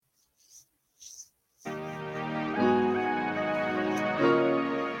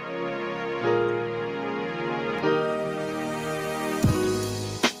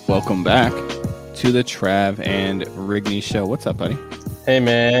Welcome back to the Trav and Rigney Show. What's up, buddy? Hey,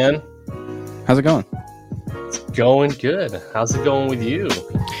 man. How's it going? It's going good. How's it going with you?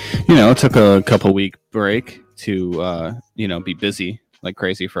 Took a couple week break to, be busy like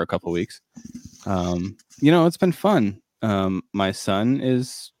crazy for a couple weeks. It's been fun. My son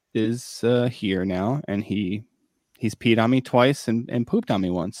is here now, and he's peed on me twice and pooped on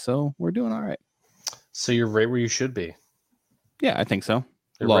me once, so we're doing all right. So you're right where you should be. Yeah, I think so.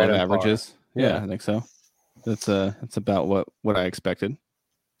 You're Law right of on averages. par. Yeah, I think so. That's about what I expected.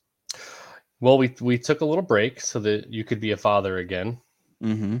 Well, we took a little break so that you could be a father again.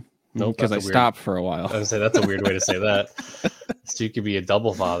 Mm-hmm. Nope, because I stopped for a while. I was say that's a weird way to say that. So you could be a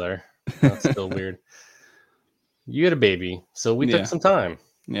double father. That's still weird. You had a baby, so we took some time.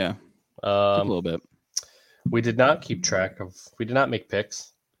 Yeah, took a little bit. We did not keep track of. We did not make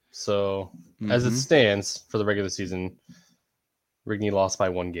picks. So as it stands for the regular season, Rigney lost by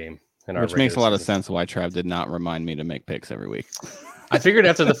 1 game. Which makes a lot of sense why Trav did not remind me to make picks every week. I figured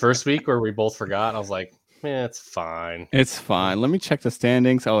after the first week where we both forgot, I was like, man, it's fine. It's fine. Let me check the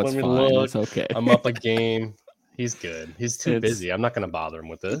standings. Oh, it's fine. Look. It's okay. I'm up a game. He's good. He's too busy. I'm not going to bother him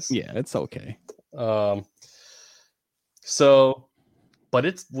with this. Yeah, it's okay. But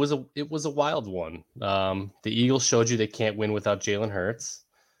it was a wild one. The Eagles showed you they can't win without Jalen Hurts.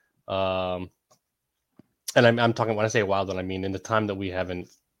 And I'm talking, when I say a wild one, I mean in the time that we haven't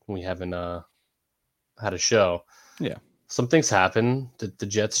had a show. Yeah. Some things happen. The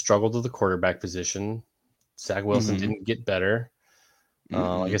Jets struggled with the quarterback position. Zach Wilson didn't get better.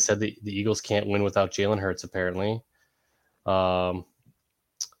 Like I said, the Eagles can't win without Jalen Hurts, apparently. And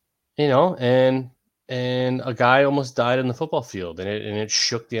a guy almost died in the football field, and it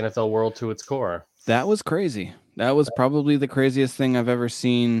shook the NFL world to its core. That was crazy. That was probably the craziest thing I've ever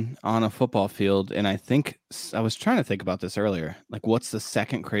seen on a football field. And I think I was trying to think about this earlier. Like, what's the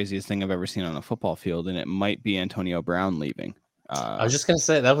second craziest thing I've ever seen on a football field? And it might be Antonio Brown leaving. I was just going to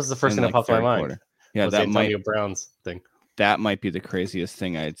say that was the first thing that popped in my mind. Quarter. Yeah, that Antonio Brown's thing. That might be the craziest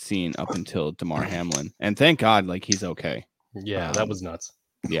thing I had seen up until DeMar Hamlin. And thank God, like, he's okay. Yeah, that was nuts.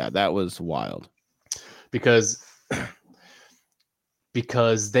 Yeah, that was wild. Because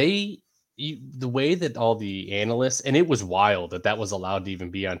the way that all the analysts, and it was wild that was allowed to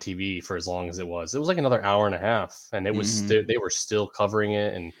even be on TV for as long as it was. It was like another hour and a half, and it was they were still covering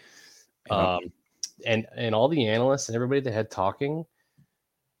it, and and all the analysts and everybody that had talking,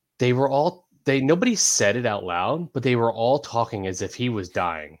 nobody said it out loud, but they were all talking as if he was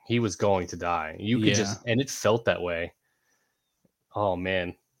dying. He was going to die. You could and it felt that way. Oh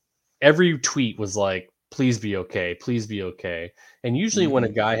man. Every tweet was like, please be okay. Please be okay. And usually when a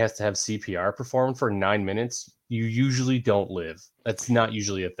guy has to have CPR performed for 9 minutes, you usually don't live. That's not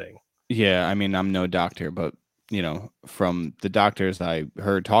usually a thing. Yeah. I mean, I'm no doctor, but from the doctors I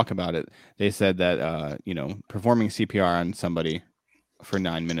heard talk about it, they said that, performing CPR on somebody for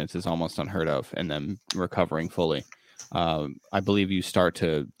 9 minutes is almost unheard of, and then recovering fully. I believe you start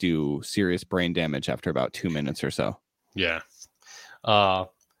to do serious brain damage after about 2 minutes or so. Yeah.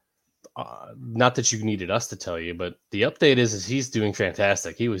 Not that you needed us to tell you, but the update is he's doing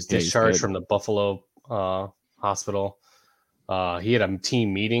fantastic. He was discharged from the Buffalo hospital. He had a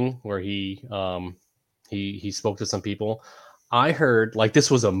team meeting where he spoke to some people. I heard, like, this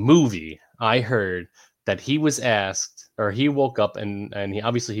was a movie. I heard that he was asked, or he woke up and he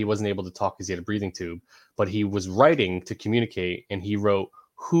obviously he wasn't able to talk because he had a breathing tube, but he was writing to communicate, and he wrote,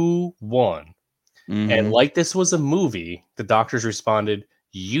 "Who won?" And like this was a movie, the doctors responded,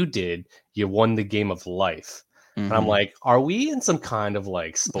 "You did. You won the game of life." And I'm like, are we in some kind of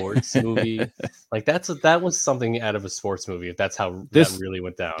like sports movie? Like that was something out of a sports movie. If that's how that really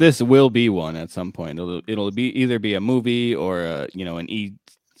went down. This will be one at some point. It'll be either be a movie or an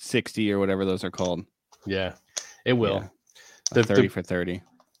E60 or whatever those are called. Yeah, it will. Yeah. 30 for 30.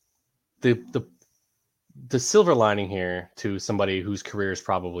 The silver lining here to somebody whose career is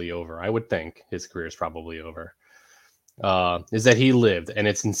probably over, I would think his career is probably over, is that he lived, and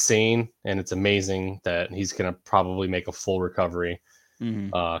it's insane, and it's amazing that he's going to probably make a full recovery,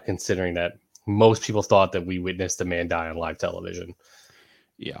 considering that most people thought that we witnessed a man die on live television.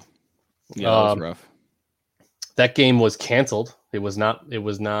 Yeah, that was rough. That game was canceled. It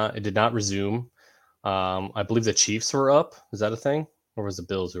did not resume. I believe the Chiefs were up. Is that a thing? Or was the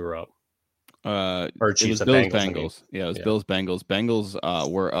Bills who were up? Or Chiefs, Bills, Bengals. Yeah, it was Bills, Bengals. Bengals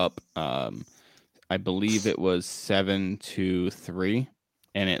were up. I believe it was 7-3,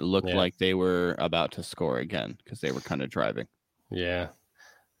 and it looked like they were about to score again because they were kind of driving. Yeah.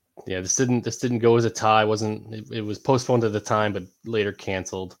 This didn't go as a tie. It was postponed at the time, but later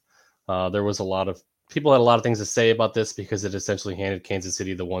canceled. There was a lot of people had a lot of things to say about this because it essentially handed Kansas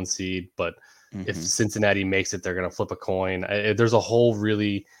City the 1 seed. But if Cincinnati makes it, they're going to flip a coin. There's a whole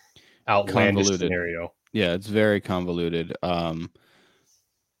really outlandish scenario. Yeah, it's very convoluted.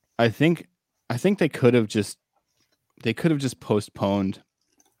 I think they could have just postponed,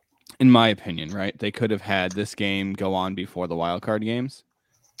 in my opinion, right? They could have had this game go on before the wild card games.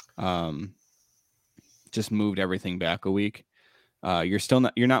 Just moved everything back a week. You're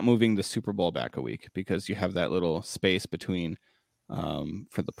not moving the Super Bowl back a week because you have that little space between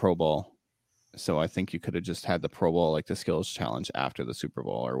for the Pro Bowl. So I think you could have just had the Pro Bowl, like the skills challenge, after the Super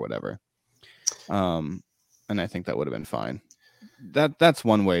Bowl or whatever. And I think that would have been fine. That's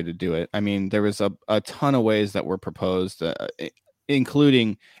one way to do it. I mean, there was a ton of ways that were proposed,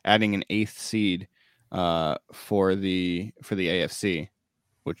 including adding an 8th seed for the AFC,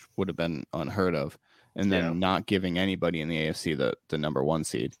 which would have been unheard of, and then not giving anybody in the AFC the number 1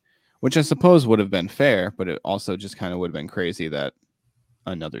 seed, which I suppose would have been fair, but it also just kind of would have been crazy that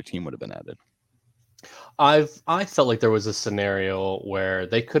another team would have been added. I felt like there was a scenario where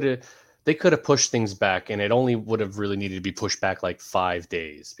they could have pushed things back, and it only would have really needed to be pushed back like 5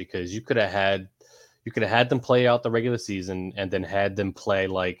 days, because you could have had them play out the regular season and then had them play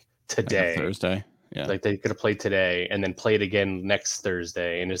like today, like Thursday. Yeah, like they could have played today and then played again next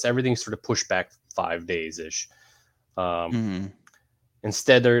Thursday, and just everything sort of pushed back 5 days ish.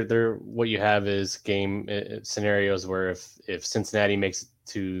 Instead, they're what you have is game scenarios where if Cincinnati makes it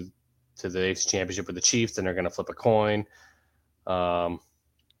to the AFC Championship with the Chiefs, then they're going to flip a coin.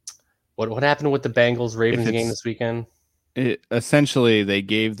 What happened with the Bengals Ravens game this weekend? Essentially, they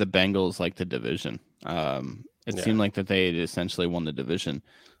gave the Bengals like the division. It seemed like that they had essentially won the division.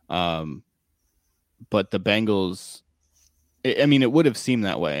 But the Bengals, I mean, it would have seemed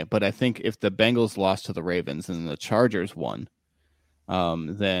that way. But I think if the Bengals lost to the Ravens and the Chargers won,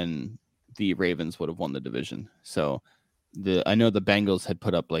 then the Ravens would have won the division. So I know the Bengals had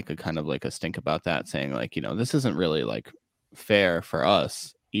put up like a kind of like a stink about that, saying like, this isn't really like fair for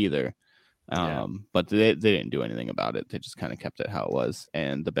us either. But they didn't do anything about it. They just kind of kept it how it was.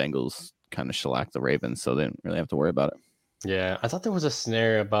 And the Bengals kind of shellacked the Ravens, so they didn't really have to worry about it. Yeah, I thought there was a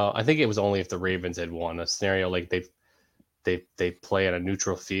scenario about, I think it was only if the Ravens had won, a scenario like they play at a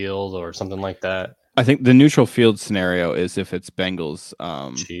neutral field or something like that. I think the neutral field scenario is if it's Bengals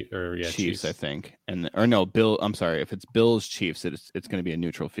Chiefs, I think. If it's Bills Chiefs, it's going to be a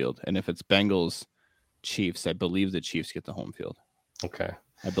neutral field. And if it's Bengals Chiefs, I believe the Chiefs get the home field. Okay.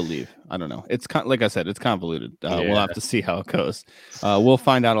 I believe. I don't know. It's like I said, it's convoluted. We'll have to see how it goes. We'll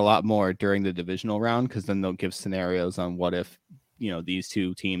find out a lot more during the divisional round, because then they'll give scenarios on what if these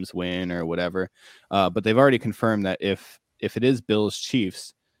two teams win or whatever. But they've already confirmed that if it is Bills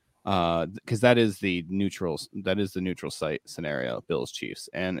Chiefs, because that is the neutral site scenario, Bills Chiefs,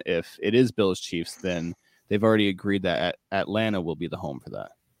 and if it is Bills Chiefs, then they've already agreed that Atlanta will be the home for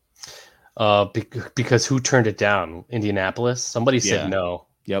that. Because who turned it down? Indianapolis? Somebody said no.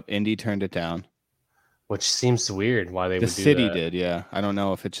 Yep, Indy turned it down. Which seems weird why they would do that. The city did, yeah. I don't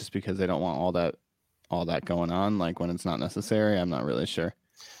know if it's just because they don't want all that going on, like when it's not necessary. I'm not really sure.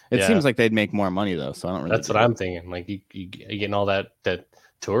 It seems like they'd make more money though, so I don't really. That's what I'm thinking. Like you getting all that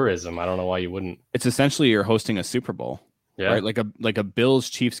tourism. I don't know why you wouldn't. It's essentially you're hosting a Super Bowl. Yeah. Right? Like a Bills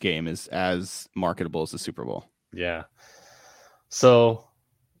Chiefs game is as marketable as the Super Bowl. Yeah. So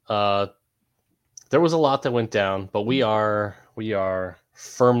there was a lot that went down, but we are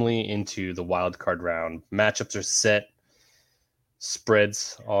firmly into the wild card round. Matchups are set.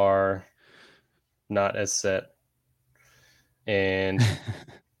 Spreads are not as set. And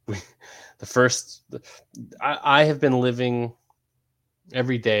I have been living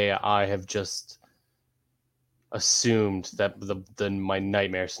every day. I have just assumed that my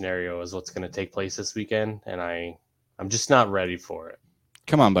nightmare scenario is what's going to take place this weekend, and I'm just not ready for it.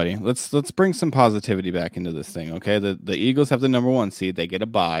 Come on, buddy. Let's bring some positivity back into this thing, okay? The Eagles have the number 1 seed. They get a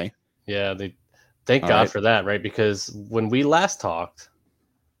bye. Yeah, thank God for that, right? Because when we last talked,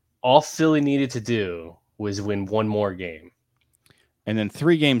 all Philly needed to do was win one more game. And then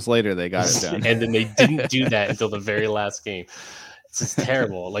 3 games later, they got it done. And then they didn't do that until the very last game. It's just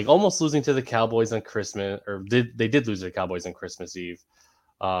terrible. Like almost losing to the Cowboys on Christmas, or they did lose to the Cowboys on Christmas Eve.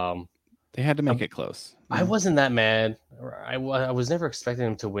 They had to make it close. I wasn't that mad. I was never expecting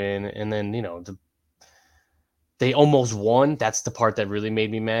them to win. And then, they almost won. That's the part that really made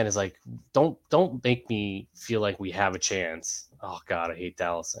me mad, is like, don't make me feel like we have a chance. Oh God, I hate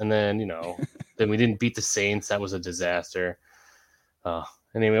Dallas. And then, then we didn't beat the Saints. That was a disaster.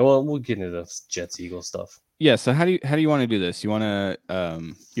 Anyway, well, we'll get into the Jets Eagles stuff. Yeah. So how do you want to do this? You want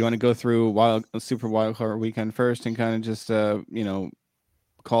to go through Super Wild Card weekend first and kind of just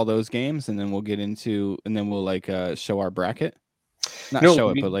call those games, and then we'll get into, and then we'll like show our bracket. Not No, show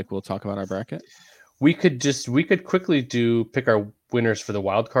it, but like we'll talk about our bracket. We could quickly pick our winners for the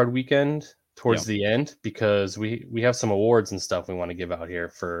wild card weekend towards the end, because we have some awards and stuff we want to give out here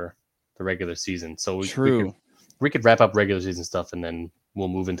for the regular season. So we could wrap up regular season stuff, and then we'll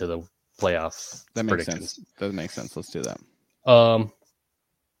move into the playoff predictions. That makes sense. Let's do that.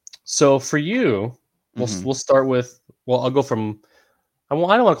 So for you, we'll start with, well, I'll go from, I don't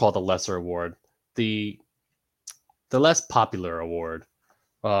want to call it the lesser award, the less popular award.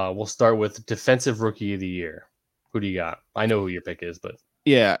 We'll start with Defensive Rookie of the Year. Who do you got? I know who your pick is, but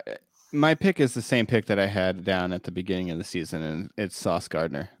yeah, my pick is the same pick that I had down at the beginning of the season, and it's Sauce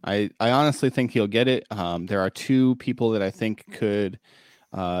Gardner. I honestly think he'll get it. There are two people that I think could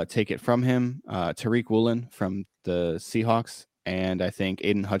take it from him: Tariq Woolen from the Seahawks, and I think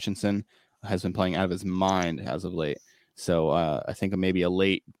Aiden Hutchinson has been playing out of his mind as of late. So I think maybe a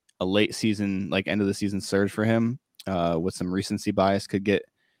late season, like end of the season surge for him with some recency bias could get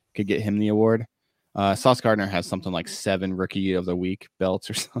him the award. Sauce Gardner has something like 7 Rookie of the Week belts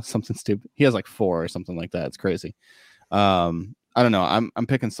or something stupid. He has like 4 or something like that. It's crazy. I don't know. I'm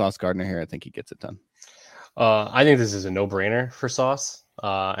picking Sauce Gardner here. I think he gets it done. I think this is a no-brainer for Sauce.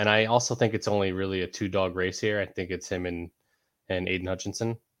 And I also think it's only really a 2-dog race here. I think it's him and Aiden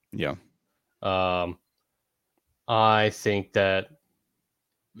Hutchinson. Yeah. I think that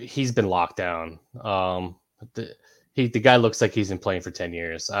he's been locked down. The guy looks like he's been playing for 10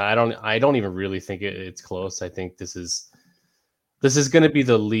 years. I don't even really think it's close. I think this is going to be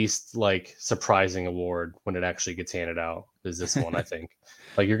the least like surprising award when it actually gets handed out. Is this one? I think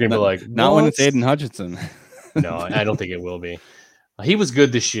like you're going to be like, not when it's Aiden Hutchinson. No, I don't think it will be. He was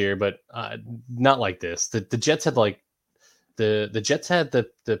good this year, but not like this. The Jets had like the Jets had the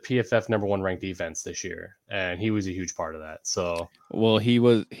PFF number 1 ranked defense this year, and he was a huge part of that. So well,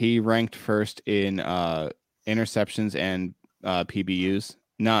 he ranked first in interceptions and PBUs,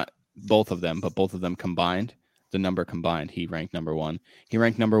 not both of them, but both of them combined. The number combined, he ranked number 1. He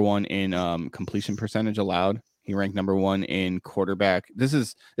ranked number 1 in completion percentage allowed. He ranked number 1 in quarterback.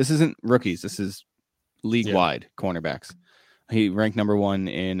 This isn't rookies. This is league wide cornerbacks. He ranked number 1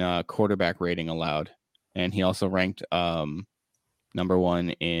 in quarterback rating allowed, and he also ranked number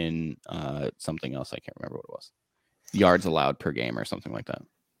 1 in something else. I can't remember what it was. Yards allowed per game or something like that.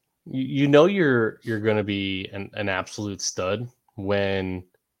 You know you're going to be an absolute stud when,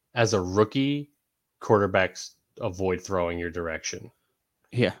 as a rookie, quarterbacks avoid throwing your direction.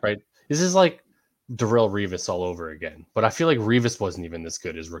 Yeah. Right? This is like Darrelle Revis all over again. But I feel like Revis wasn't even this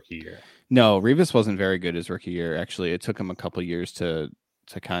good his rookie year. No, Revis wasn't very good his rookie year. Actually, it took him a couple years to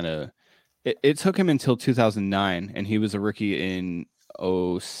kind of... It took him until 2009, and he was a rookie in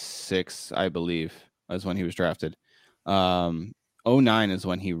 2006, I believe, was when he was drafted. 2009 is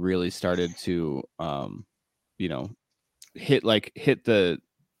when he really started to, hit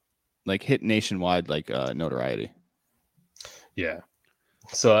nationwide notoriety. Yeah.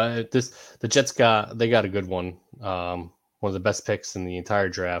 So the Jets got a good one. One of the best picks in the entire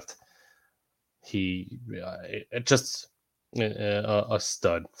draft. A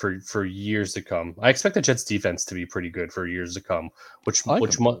stud for years to come. I expect the Jets defense to be pretty good for years to come, which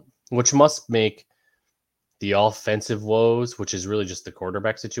must make the offensive woes, which is really just the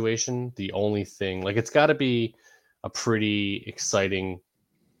quarterback situation, the only thing. Like, it's got to be a pretty exciting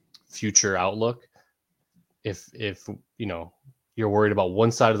future outlook if you're worried about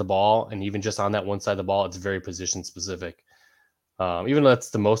one side of the ball, and even just on that one side of the ball, it's very position specific. Even though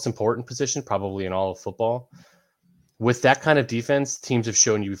that's the most important position probably in all of football. With that kind of defense, teams have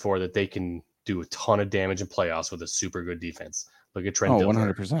shown you before that they can do a ton of damage in playoffs with a super good defense. Look at Trent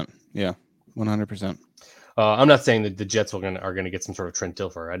Dilfer. 100%. Yeah, 100%. I'm not saying that the Jets are going to get some sort of Trent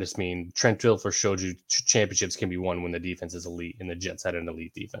Dilfer. I just mean Trent Dilfer showed you championships can be won when the defense is elite, and the Jets had an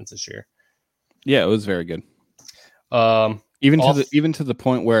elite defense this year. Yeah, it was very good. Even to the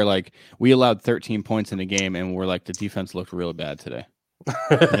point where like we allowed 13 points in a game, and we're like the defense looked really bad today. You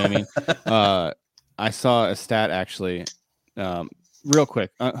know what I mean? I saw a stat actually, real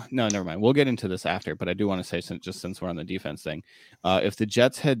quick. No, never mind. We'll get into this after, but I do want to say, since we're on the defense thing, if the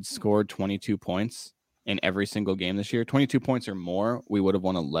Jets had scored 22 points in every single game this year, 22 points or more, we would have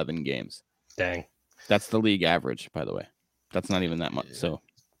won 11 games. Dang. That's the league average, by the way. That's not even that much. So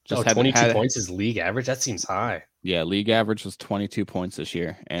just 22 points is league average? That seems high. Yeah, league average was 22 points this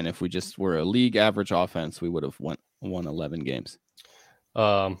year. And if we just were a league average offense, we would have won 11 games.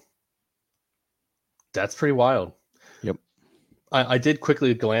 That's pretty wild. Yep. I did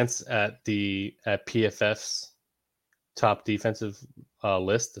quickly glance at PFF's top defensive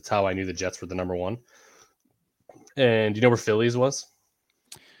list. That's how I knew the Jets were the number 1. And do you know where Phillies was?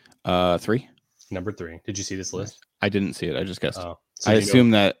 3. Number 3. Did you see this list? Nice. I didn't see it. I just guessed. So I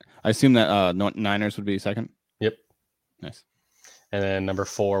assume that Niners would be second. Yep. Nice. And then number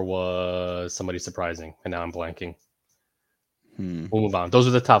 4 was somebody surprising, and now I'm blanking. We'll move on. Those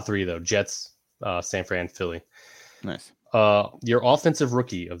are the top 3 though: Jets, San Fran, Philly. Nice. Your offensive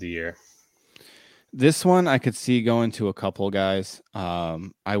rookie of the year. This one I could see going to a couple guys.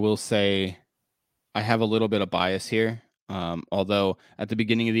 I will say I have a little bit of bias here. Although at the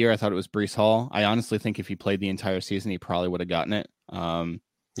beginning of the year I thought it was Breece Hall. I honestly think if he played the entire season, he probably would have gotten it.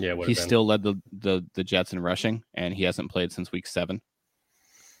 He still led the Jets in rushing, and he hasn't played since week 7.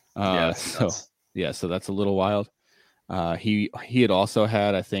 So that's a little wild. He had also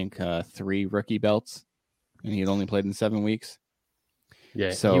had, I think, 3 rookie belts, and he had only played in 7 weeks.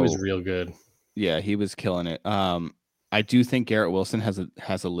 Yeah, so he was real good. Yeah, he was killing it. I do think Garrett Wilson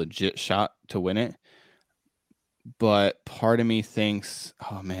has a legit shot to win it, but part of me thinks,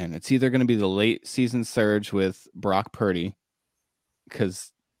 oh man, it's either going to be the late season surge with Brock Purdy,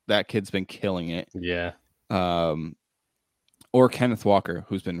 because that kid's been killing it. Yeah. Or Kenneth Walker,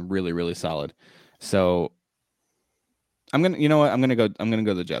 who's been really, really solid. So I'm gonna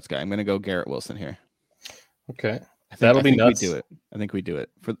go the Jets guy. I'm gonna go Garrett Wilson here. Okay. That'll be nuts. I think we do it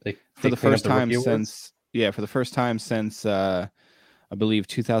for the first time since I believe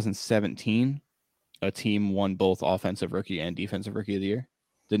 2017. A team won both offensive rookie and defensive rookie of the year.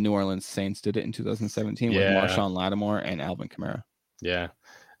 The New Orleans Saints did it in 2017 with Marshawn Lattimore and Alvin Kamara. Yeah,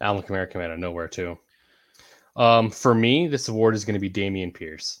 Alvin Kamara came out of nowhere too. For me, this award is going to be Dameon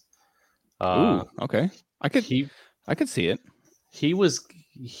Pierce. Okay. I could see it.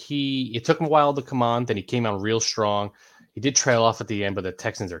 It took him a while to come on. Then he came out real strong. He did trail off at the end, but the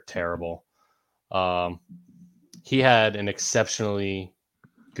Texans are terrible. He had an exceptionally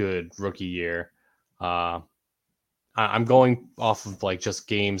good rookie year. I'm going off of like just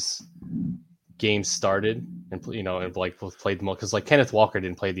games started and played them all, because like Kenneth Walker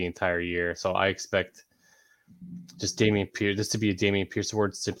didn't play the entire year, so I expect just Dameon Pierce this to be a Dameon Pierce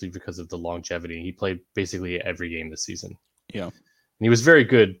award simply because of the longevity. He played basically every game this season. Yeah, and he was very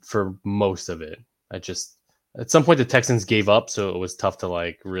good for most of it. At some point the Texans gave up, so it was tough to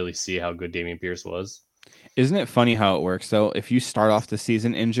like really see how good Dameon Pierce was. Isn't it funny how it works though? If you start off the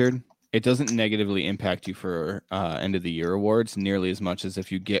season injured, it doesn't negatively impact you for end of the year awards nearly as much as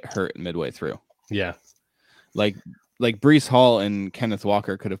if you get hurt midway through. Yeah. Like Breece Hall and Kenneth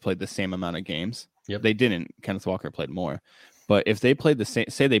Walker could have played the same amount of games. Yep. They didn't. Kenneth Walker played more. But if they played the same,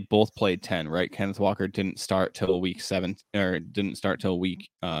 say they both played 10, right? Kenneth Walker didn't start till week 7 or didn't start till week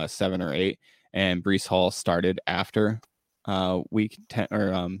 7 or 8. And Breece Hall started after week 10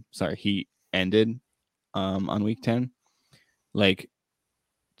 or he ended on week 10. Like,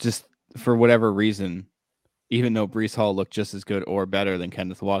 just for whatever reason, even though Breece Hall looked just as good or better than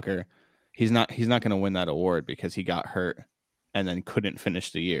Kenneth Walker, he's not going to win that award because he got hurt and then couldn't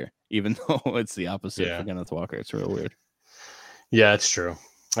finish the year, even though it's the opposite for Kenneth Walker. It's real weird. Yeah, it's true.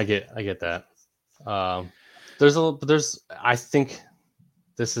 I get that. I think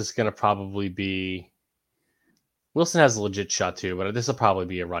this is going to probably be, Wilson has a legit shot too, but this will probably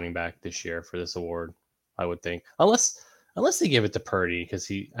be a running back this year for this award, I would think. Unless they give it to Purdy, because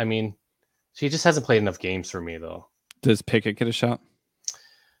he just hasn't played enough games for me, though. Does Pickett get a shot?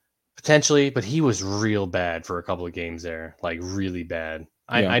 Potentially, but he was real bad for a couple of games there, like really bad.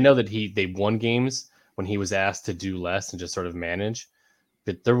 I know that they won games when he was asked to do less and just sort of manage.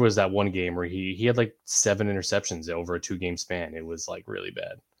 But there was that one game where he had like 7 interceptions over a 2-game span. It was like really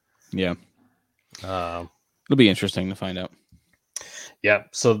bad. Yeah. It'll be interesting to find out. Yeah.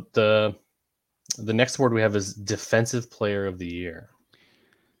 So the next award we have is Defensive Player of the Year.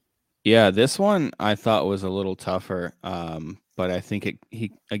 Yeah, this one I thought was a little tougher, but I think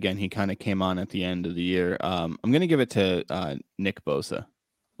he kind of came on at the end of the year. I'm going to give it to Nick Bosa.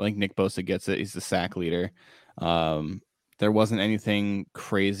 I think Nick Bosa gets it. He's the sack leader. There wasn't anything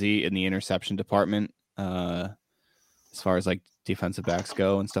crazy in the interception department as far as like defensive backs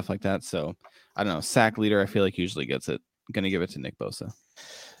go and stuff like that. So I don't know. Sack leader, I feel like usually gets it. I'm going to give it to Nick Bosa.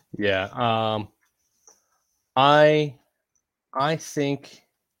 Yeah. I think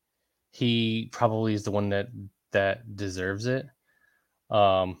he probably is the one that deserves it.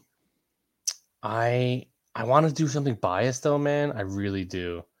 I want to do something biased though, man. I really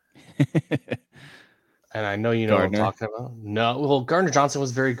do. And I know you know Gardner. what I'm talking about. No, well, Gardner Johnson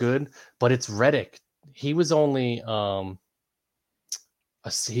was very good, but it's Reddick. He was only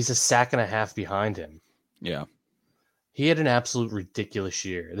he's a sack and a half behind him. Yeah. He had an absolute ridiculous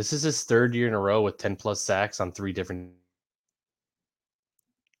year. This is his 3rd year in a row with 10 plus sacks on 3 different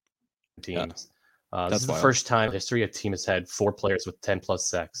teams. This is the first time in history a team has had 4 players with 10 plus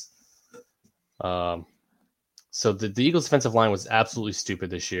sacks. So the Eagles' defensive line was absolutely stupid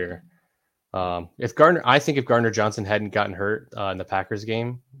this year. If Gardner Johnson hadn't gotten hurt in the Packers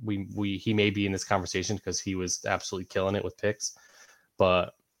game, he may be in this conversation because he was absolutely killing it with picks.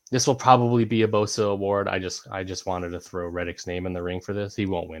 But this will probably be a Bosa award. I just wanted to throw Reddick's name in the ring for this. He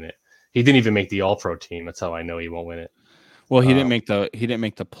won't win it. He didn't even make the All-Pro team. That's how I know he won't win it. Well, he didn't make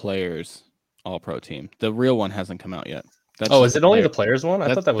the players All-Pro team. The real one hasn't come out yet. Is it only the players one?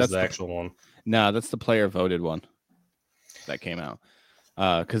 I thought that was the actual one. No, that's the player voted one that came out.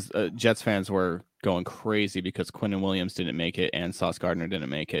 Because Jets fans were going crazy because Quinnen Williams didn't make it and Sauce Gardner didn't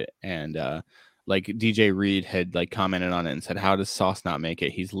make it, and like DJ Reed had like commented on it and said, "How does Sauce not make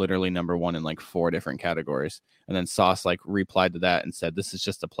it? He's literally number 1 in like 4 different categories." And then Sauce like replied to that and said, "This is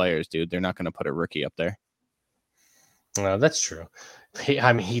just the players, dude. They're not going to put a rookie up there." That's true.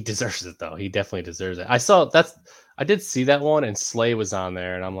 He deserves it though. He definitely deserves it. I did see that one, and Slay was on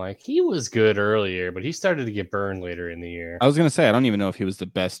there, and I'm like, he was good earlier, but he started to get burned later in the year. I was gonna say, I don't even know if he was the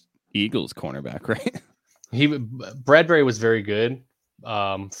best Eagles cornerback, right? Bradbury was very good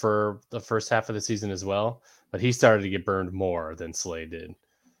for the first half of the season as well, but he started to get burned more than Slay did.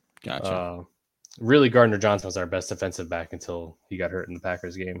 Gotcha. Really, Gardner Johnson was our best defensive back until he got hurt in the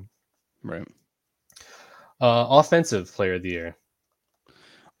Packers game. Right. Offensive player of the year.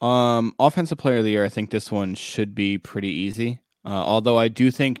 Offensive player of the year, I think this one should be pretty easy. Although I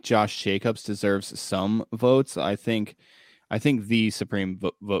do think Josh Jacobs deserves some votes. I think the supreme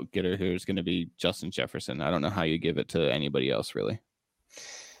vote getter here is going to be Justin Jefferson. I don't know how you give it to anybody else, really.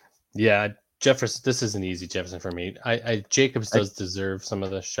 Yeah, Jefferson. This is an easy Jefferson for me. Jacobs does deserve some of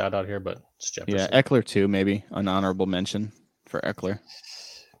the shout out here, but it's Jefferson. Yeah, Eckler too, maybe an honorable mention for Eckler.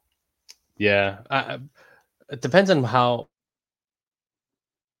 Yeah, it depends on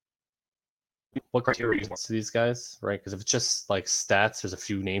what criteria you use to these guys, right? Because if it's just like stats, there's a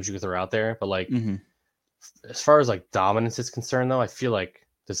few names you can throw out there. But like, as far as like dominance is concerned, though, I feel like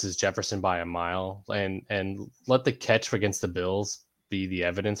this is Jefferson by a mile. And let the catch against the Bills be the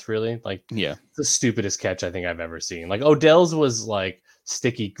evidence, really. Like, yeah, it's the stupidest catch I think I've ever seen. Like Odell's was like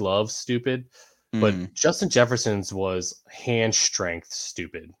sticky glove stupid, but Justin Jefferson's was hand strength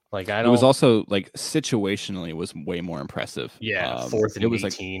stupid. Like it was also like situationally was way more impressive. Yeah, 4th and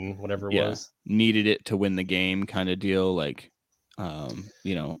 18, like, whatever it was. Needed it to win the game kind of deal. Like,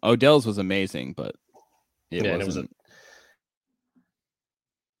 Odell's was amazing, but it wasn't.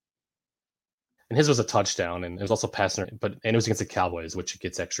 And his was a touchdown, and it was also passing, and it was against the Cowboys, which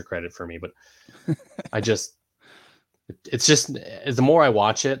gets extra credit for me. But it's just the more I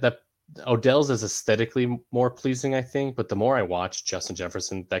watch it, that Odell's is aesthetically more pleasing, I think. But the more I watch Justin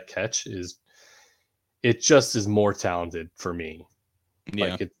Jefferson, that catch it just is more talented for me.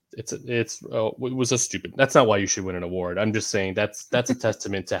 Yeah, like it was a stupid. That's not why you should win an award. I'm just saying that's a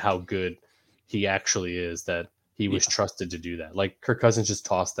testament to how good he actually is, that he was trusted to do that. Like Kirk Cousins just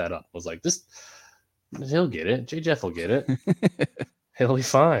tossed that up. Was like, he'll get it. J. Jeff will get it. He'll be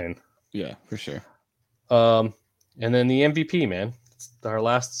fine. Yeah, for sure. And then the MVP, man. It's our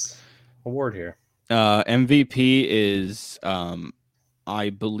last award here. MVP is I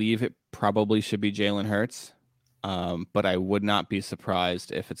believe it probably should be Jalen Hurts. But I would not be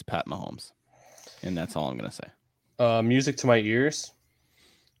surprised if it's Pat Mahomes. And that's all I'm going to say. Music to my ears.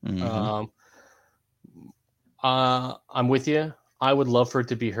 I'm with you. I would love for it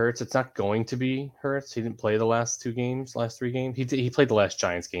to be Hurts. It's not going to be Hurts. He didn't play the last 3 games. He played the last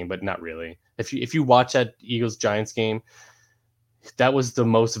Giants game, but not really. If you watch that Eagles Giants game, that was the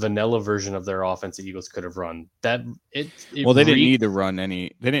most vanilla version of their offense the Eagles could have run. They didn't need to run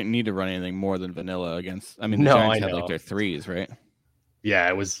anything more than vanilla against. I mean, the Giants had like their threes, right? Yeah,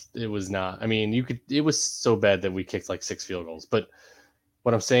 it was not. I mean, it was so bad that we kicked like 6 field goals. But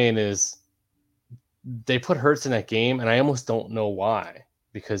what I'm saying is, they put Hurts in that game, and I almost don't know why.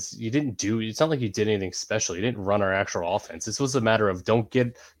 Because it's not like you did anything special. You didn't run our actual offense. This was a matter of don't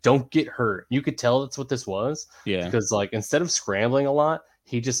get hurt. You could tell that's what this was. Yeah. Because like instead of scrambling a lot,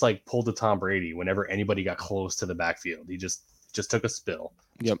 he just like pulled a Tom Brady whenever anybody got close to the backfield. He just took a spill.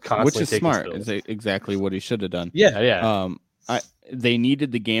 Yep. Which is smart. Is exactly what he should have done. Yeah, yeah. They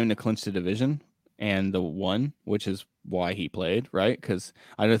needed the game to clinch the division, and the one, which is why he played, right? Because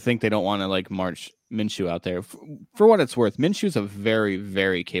I don't think they don't want to like march Minshew out there. For what it's worth, Minshew's a very,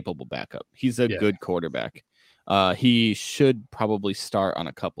 very capable backup. He's a good quarterback. He should probably start on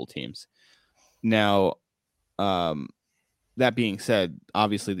a couple teams. Now, that being said,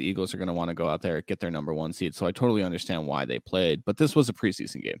 obviously the Eagles are going to want to go out there, get their number 1 seed. So I totally understand why they played, but this was a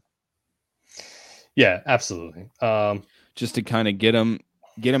preseason game. Yeah, absolutely. Just to kind of get them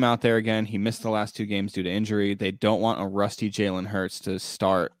get him out there again. He missed the last 2 games due to injury. They don't want a rusty Jalen Hurts to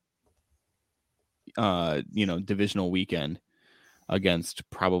start, divisional weekend against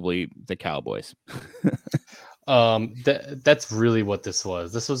probably the Cowboys. That's really what this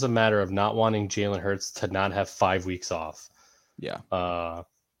was. This was a matter of not wanting Jalen Hurts to not have 5 weeks off. Yeah.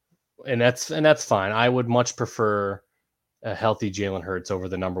 And that's fine. I would much prefer a healthy Jalen Hurts over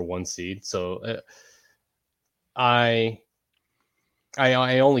the number 1 seed. So I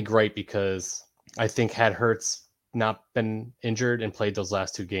only gripe because I think had Hurts not been injured and played those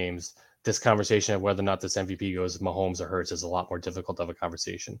last 2 games, this conversation of whether or not this MVP goes Mahomes or Hurts is a lot more difficult of a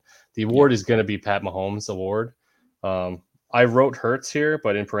conversation. The award is going to be Pat Mahomes' award. I wrote Hurts here,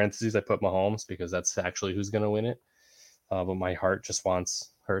 but in parentheses I put Mahomes because that's actually who's going to win it. But my heart just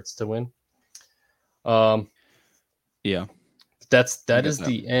wants Hurts to win. Yeah, that is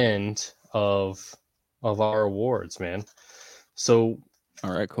the end of our awards, man. So,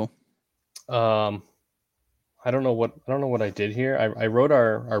 all right, cool. I don't know what I did here. I wrote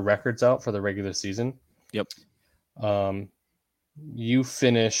our records out for the regular season. Yep. You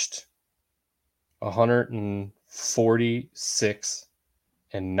finished 146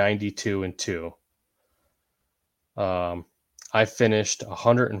 and 92 and 2. I finished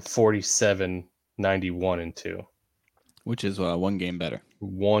 147, 91 and 2. Which is 1 game better.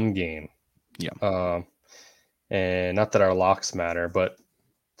 1 game. Yeah. And not that our locks matter, but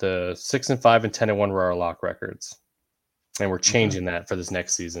the 6 and 5 and 10 and 1 were our lock records. And we're changing that for this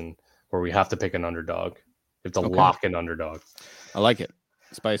next season where we have to pick an underdog. We have to lock an underdog. I like it.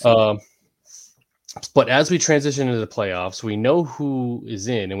 Spicy. But as we transition into the playoffs, we know who is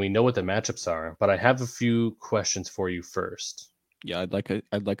in and we know what the matchups are. But I have a few questions for you first. Yeah, I'd like to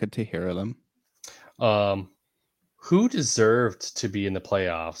hear them. Who deserved to be in the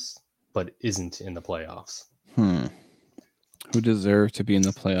playoffs but isn't in the playoffs? Who deserved to be in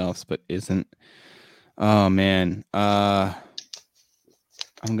the playoffs but isn't? Oh man. I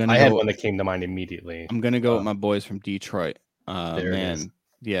had one that came to mind immediately. I'm gonna go with my boys from Detroit. Man,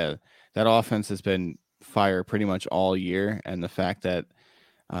 yeah, that offense has been fire pretty much all year, and the fact that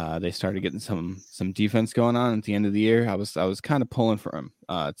they started getting some defense going on at the end of the year, I was kind of pulling for them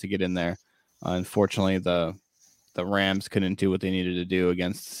to get in there. Unfortunately, the Rams couldn't do what they needed to do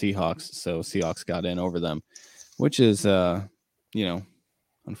against the Seahawks, so Seahawks got in over them, which is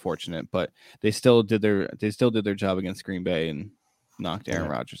unfortunate. But they still did their job against Green Bay and knocked Aaron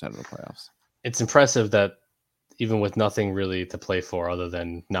Rodgers out of the playoffs. It's impressive that even with nothing really to play for other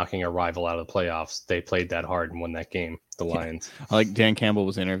than knocking a rival out of the playoffs, they played that hard and won that game, the Lions. Like Dan Campbell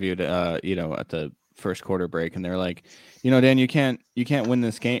was interviewed, at the first quarter break, and they're like, Dan, you can't win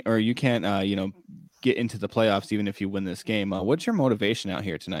this game, or you can't, get into the playoffs even if you win this game. What's your motivation out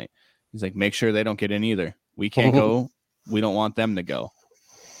here tonight? He's like, make sure they don't get in either. We can't go. We don't want them to go.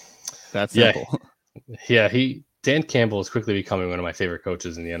 That's simple. Yeah, Dan Campbell is quickly becoming one of my favorite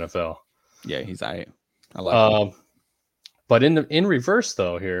coaches in the NFL. Yeah, he's I like him. But in reverse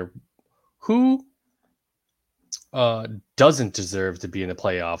though, here, who doesn't deserve to be in the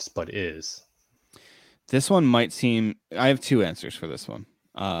playoffs but is? This one might seem. I have 2 answers for this one.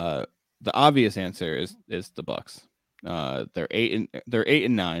 The obvious answer is the Bucs. They're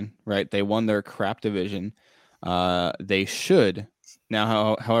 8-9, right? They won their crap division. They should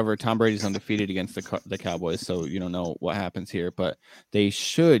now. However, Tom Brady's undefeated against the Cowboys, so you don't know what happens here. But they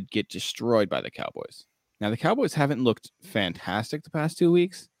should get destroyed by the Cowboys. Now the Cowboys haven't looked fantastic the past 2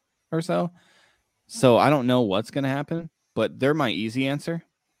 weeks or so, so I don't know what's going to happen. But they're my easy answer.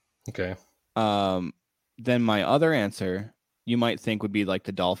 Okay. Then my other answer, you might think, would be like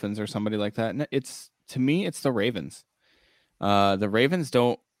the Dolphins or somebody like that. And it's the Ravens. The Ravens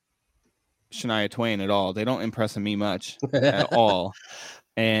don't Shania Twain at all. They don't impress me much at all.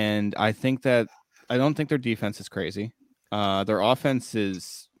 And I don't think their defense is crazy. Their offense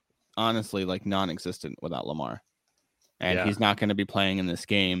is honestly like non-existent without Lamar. And he's not going to be playing in this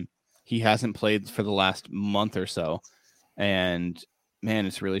game. He hasn't played for the last month or so. And man,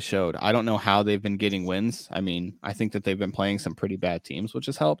 it's really showed. I don't know how they've been getting wins. I mean, I think that they've been playing some pretty bad teams, which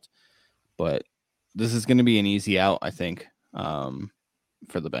has helped. But this is going to be an easy out, I think, for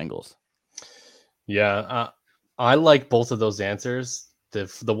the Bengals. Yeah, I like both of those answers.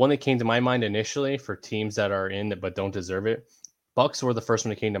 The one that came to my mind initially for teams that are in but don't deserve it, Bucs were the first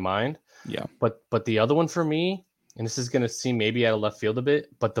one that came to mind. Yeah. But the other one for me, and this is going to seem maybe out of left field a bit,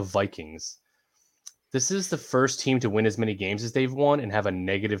 but the Vikings. This is the first team to win as many games as they've won and have a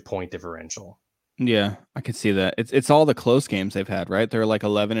negative point differential. Yeah, I could see that. It's all the close games they've had, right? They're like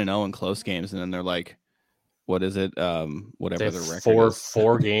 11-0 in close games, and then they're like, what is it? Whatever the record is.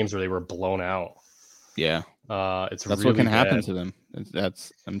 Four games where they were blown out. Yeah, That's really what can bad. happen to them.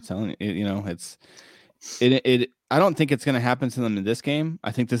 I'm telling you, you know, I don't think it's going to happen to them in this game.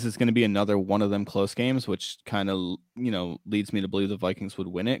 I think this is going to be another one of them close games, which kind of, you know, leads me to believe the Vikings would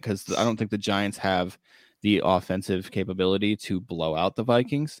win it, because I don't think the Giants have the offensive capability to blow out the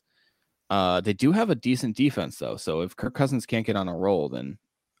Vikings. They do have a decent defense, though. So if Kirk Cousins can't get on a roll, then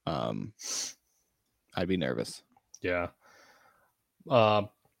I'd be nervous. Yeah.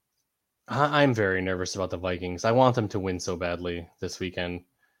 I'm very nervous about the Vikings. I want them to win so badly this weekend.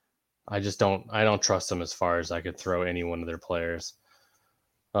 I don't trust them as far as I could throw any one of their players.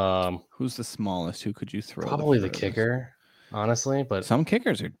 Who's the smallest? Who could you throw? Probably the kicker, honestly. But some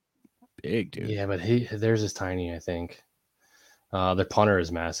kickers are big, dude. Yeah, but theirs is tiny, I think. Their punter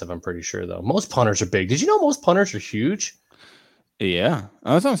is massive, I'm pretty sure, though. Most punters are big. Did you know most punters are huge? Yeah,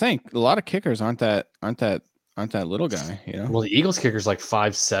 that's what I'm saying. A lot of kickers aren't that little guy, you know? Well, the Eagles kicker's like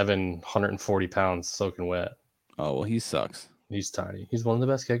 5'7", 140 pounds, soaking wet. Oh, well, he sucks. He's tiny. He's one of the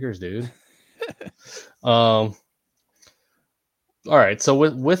best kickers, dude. All right, so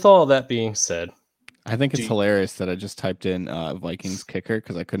with all that being said, I think it's hilarious that I just typed in Vikings kicker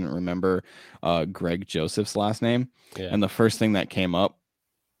because I couldn't remember Greg Joseph's last name. Yeah. And the first thing that came up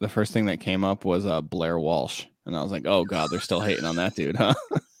was Blair Walsh. And I was like, oh, God, they're still hating on that dude, huh?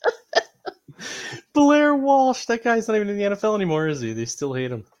 Blair Walsh. That guy's not even in the NFL anymore, is he? They still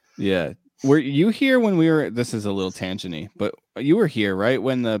hate him. Yeah. Were you here when this is a little tangent-y, but you were here, right?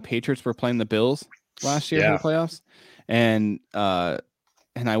 When the Patriots were playing the Bills last year for the playoffs? And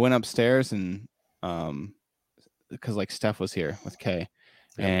I went upstairs and because like Steph was here with Kay,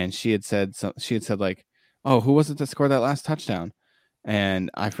 and she had said like, oh, who was it that scored that last touchdown? And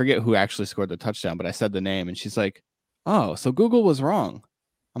I forget who actually scored the touchdown, but I said the name, and she's like, oh, so Google was wrong.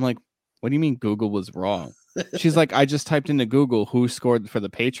 I'm like, what do you mean Google was wrong? She's like, I just typed into Google who scored for the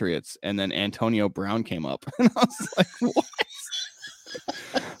Patriots, and then Antonio Brown came up. And I was like, what?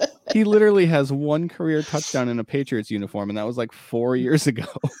 He literally has one career touchdown in a Patriots uniform, and that was like 4 years ago.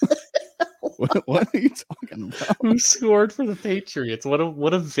 What are you talking about? Who scored for the Patriots? What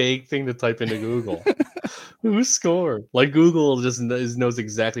a vague thing to type into Google. Who scored? Like Google just knows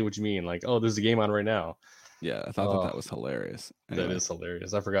exactly what you mean. Like, oh, there's a game on right now. Yeah, I thought that was hilarious. Anyway. That is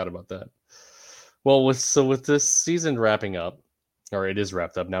hilarious. I forgot about that. Well, with this season wrapping up, or it is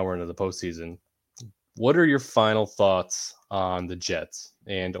wrapped up, now we're into the postseason. What are your final thoughts on the Jets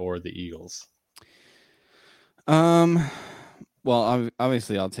and or the Eagles? Well,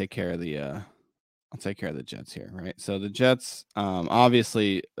 obviously, I'll take care of the Jets here, right? So the Jets,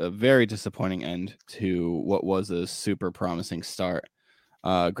 obviously, a very disappointing end to what was a super promising start.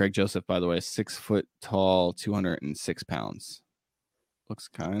 Greg Joseph, by the way, 6 foot tall, 206 pounds. Looks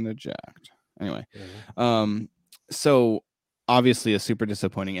kind of jacked. Anyway, so obviously a super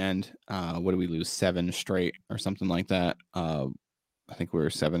disappointing end. What did we lose? 7 straight or something like that. I think we were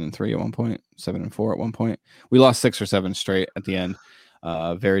 7-3 at one point, 7-4 at one point. We lost 6 or 7 straight at the end.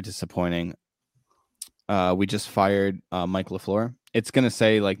 Very disappointing. We just fired Mike LaFleur. It's gonna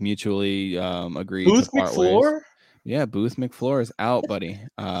say like mutually agreed. Booth McFleur? Ways. Yeah, Booth McFleur is out, buddy.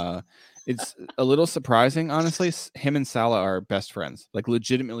 It's a little surprising, honestly. Him and Salah are best friends, like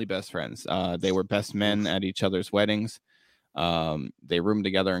legitimately best friends. They were best men at each other's weddings. They roomed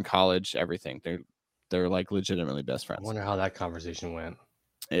together in college. Everything. They're like legitimately best friends. I wonder how that conversation went.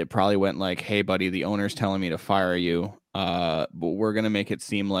 It probably went like, hey, buddy, the owner's telling me to fire you. But we're going to make it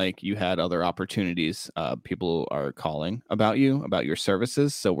seem like you had other opportunities. People are calling about you, about your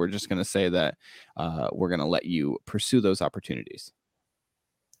services. So we're just going to say that we're going to let you pursue those opportunities.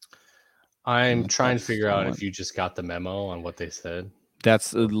 I'm trying to figure out if you just got the memo on what they said.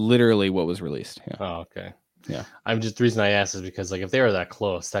 That's literally what was released. Yeah. Oh, okay. Yeah. The reason I asked is because like if they were that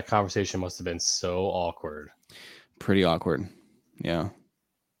close, that conversation must have been so awkward. Pretty awkward. Yeah.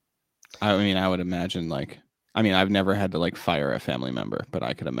 I mean, I would imagine I've never had to like fire a family member, but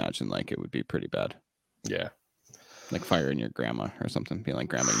I could imagine like it would be pretty bad. Yeah. Like firing your grandma or something, being like,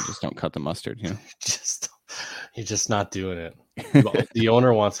 grandma, you just don't cut the mustard, you know? You're just not doing it. The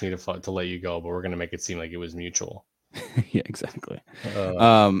owner wants me to let you go, but we're going to make it seem like it was mutual. Yeah, exactly.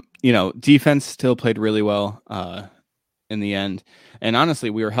 Defense still played really well in the end. And honestly,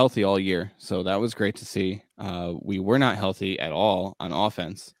 we were healthy all year. So that was great to see. We were not healthy at all on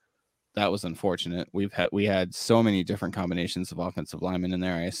offense. That was unfortunate. We had so many different combinations of offensive linemen in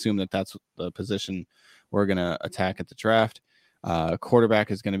there. I assume that's the position we're going to attack at the draft.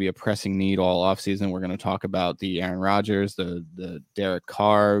 Quarterback is going to be a pressing need all offseason. We're going to talk about the Aaron Rodgers, the Derek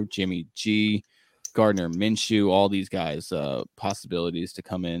Carr, Jimmy G, Gardner Minshew, all these guys, possibilities to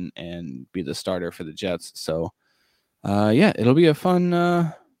come in and be the starter for the Jets. So, it'll be a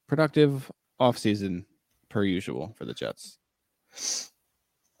fun, productive offseason per usual for the Jets.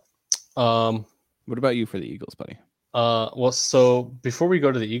 What about you for the Eagles, buddy? Well, so before we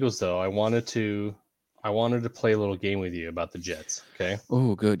go to the Eagles, though, I wanted to play a little game with you about the Jets. Okay.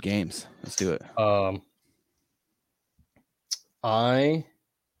 Oh, good games. Let's do it. I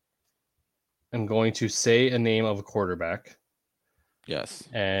am going to say a name of a quarterback. Yes.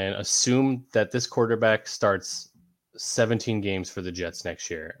 And assume that this quarterback starts 17 games for the Jets next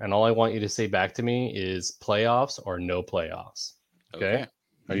year. And all I want you to say back to me is playoffs or no playoffs. Okay.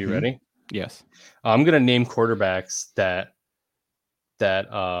 Are you ready? Yes. I'm going to name quarterbacks that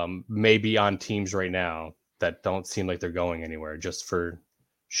may be on teams right now that don't seem like they're going anywhere, just for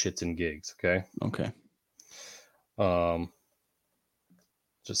shits and gigs. Okay. Okay.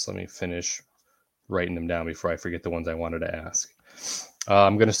 Just let me finish writing them down before I forget the ones I wanted to ask.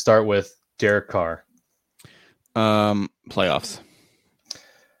 I'm going to start with Derek Carr. Playoffs.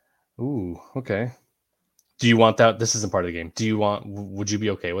 Ooh, okay. Do you want that? This isn't part of the game. Would you be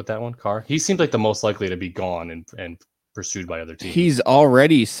okay with that one, Carr? He seems like the most likely to be gone and pursued by other teams. He's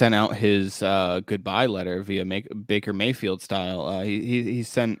already sent out his goodbye letter via Baker Mayfield style. He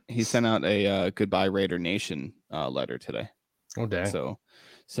sent out a goodbye Raider Nation letter today. Oh, dang.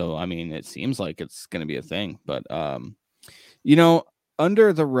 So I mean, it seems like it's going to be a thing, but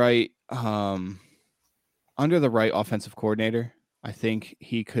under the right offensive coordinator, I think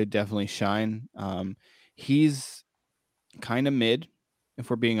he could definitely shine. He's kind of mid, if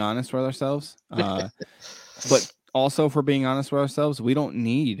we're being honest with ourselves. But also, if we're being honest with ourselves, we don't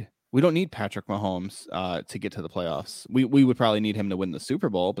need Patrick Mahomes to get to the playoffs. We would probably need him to win the Super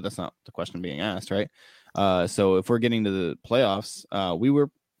Bowl, but that's not the question being asked, right? So if we're getting to the playoffs,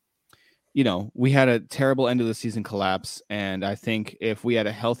 we had a terrible end of the season collapse, and I think if we had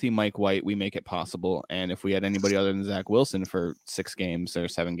a healthy Mike White, we make it possible. And if we had anybody other than Zach Wilson for 6 games or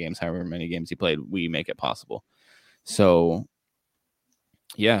 7 games, however many games he played, we make it possible. So,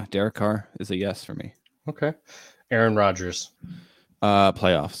 yeah, Derek Carr is a yes for me. Okay. Aaron Rodgers.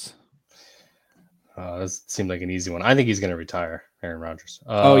 Playoffs. This seemed like an easy one. I think he's going to retire, Aaron Rodgers.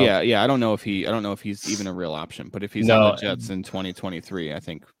 Yeah. I don't know if he's even a real option, but if he's on the Jets in 2023, I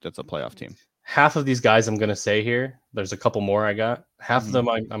think that's a playoff team. Half of these guys I'm going to say here, there's a couple more I got. Half of them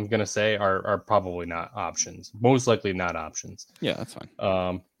I'm going to say are probably not options. Most likely not options. Yeah, that's fine.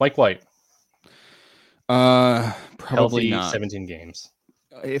 Mike White. Probably healthy not. 17 games.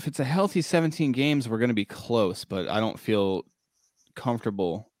 If it's a healthy 17 games, we're going to be close, but I don't feel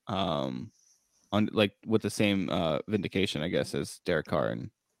comfortable with the same vindication, I guess, as Derek Carr and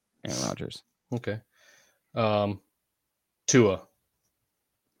Aaron Rodgers. Okay. Tua.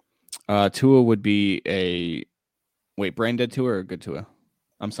 Tua would be a brain dead Tua or good Tua?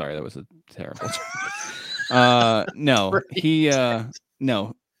 I'm sorry, that was a terrible. No,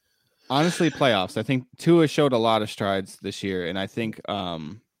 no. Honestly, playoffs. I think Tua showed a lot of strides this year, and I think our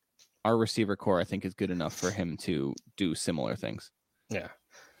receiver core, I think, is good enough for him to do similar things. Yeah.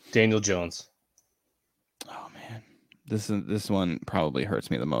 Daniel Jones. Oh man, this one probably hurts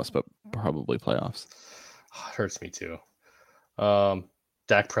me the most, but probably playoffs. It hurts me too.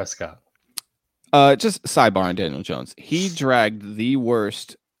 Dak Prescott. Just sidebar on Daniel Jones. He dragged the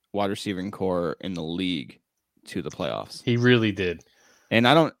worst wide receiving core in the league to the playoffs. He really did. And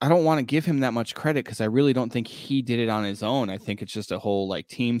I don't want to give him that much credit because I really don't think he did it on his own. I think it's just a whole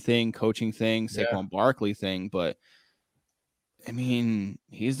team thing, coaching thing, Saquon Barkley thing. But I mean,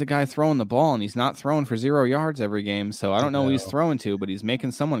 he's the guy throwing the ball, and he's not throwing for 0 yards every game. So I don't know who he's throwing to, but he's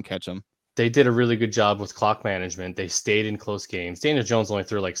making someone catch him. They did a really good job with clock management. They stayed in close games. Daniel Jones only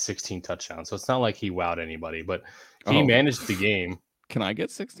threw 16 touchdowns, so it's not like he wowed anybody, but he managed the game. Can I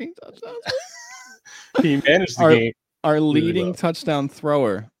get 16 touchdowns? He managed the game. Our leading touchdown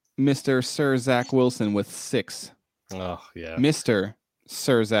thrower, Mr. Sir Zach Wilson, with 6. Oh, yeah. Mr.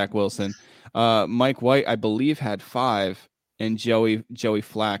 Sir Zach Wilson. Mike White, I believe, had 5, and Joey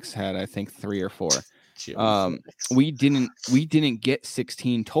Flax had, I think, 3 or 4. We didn't get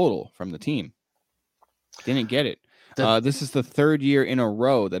 16 total from the team. Didn't get it. This is the 3rd year in a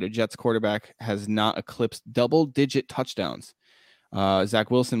row that a Jets quarterback has not eclipsed double-digit touchdowns. Zach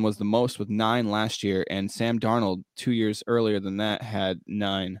Wilson was the most with 9 last year, and Sam Darnold 2 years earlier than that had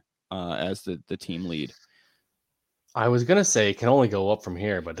 9 as the team lead. I was gonna say it can only go up from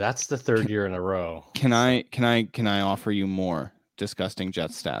here, but that's the 3rd year in a row. Can I offer you more disgusting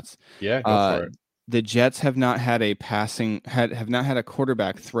Jets stats? Yeah, go for it. The Jets have not had a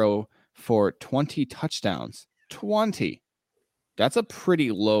quarterback throw for 20 touchdowns. 20. That's a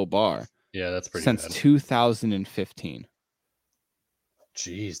pretty low bar. Yeah, that's pretty since bad. 2015.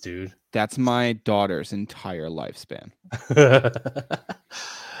 Jeez, dude. That's my daughter's entire lifespan.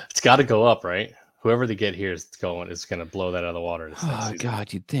 It's got to go up, right? Whoever they get here is going to blow that out of the water this next season.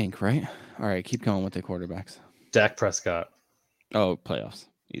 God, you'd think, right? All right, keep going with the quarterbacks. Dak Prescott. Oh, playoffs.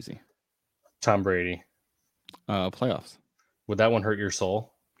 Easy. Tom Brady. Playoffs. Would that one hurt your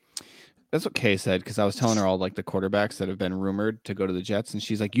soul? That's what Kay said, because I was telling her all like the quarterbacks that have been rumored to go to the Jets, and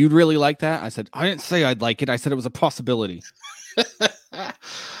she's like, "You'd really like that?" I said, "I didn't say I'd like it. I said it was a possibility."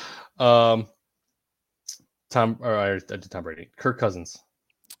 Tom Brady. Kirk Cousins.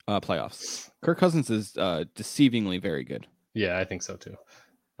 Playoffs. Kirk Cousins is deceivingly very good. Yeah, I think so too.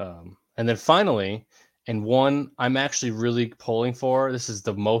 And then finally, and one I'm actually really pulling for. This is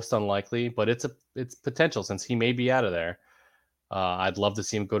the most unlikely, but it's potential since he may be out of there. I'd love to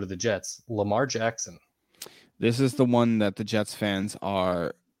see him go to the Jets. Lamar Jackson. This is the one that the Jets fans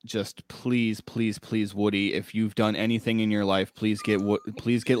are just please, Woody. If you've done anything in your life, please get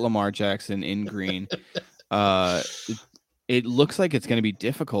Lamar Jackson in green. It looks like it's going to be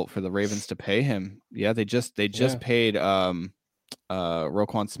difficult for the Ravens to pay him. Yeah, they just paid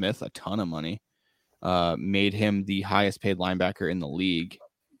Roquan Smith a ton of money. Made him the highest paid linebacker in the league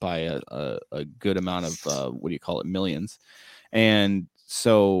by a good amount of millions. And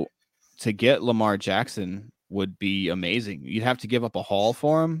so to get Lamar Jackson would be amazing. You'd have to give up a haul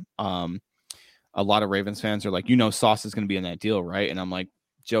for him. A lot of Ravens fans are like, Sauce is going to be in that deal, right? And I'm like,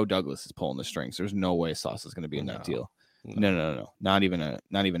 Joe Douglas is pulling the strings. There's no way Sauce is going to be in that deal. No. Not even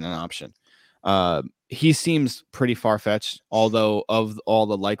an option. He seems pretty far-fetched, although of all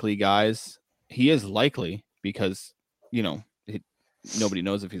the likely guys, he is likely because, nobody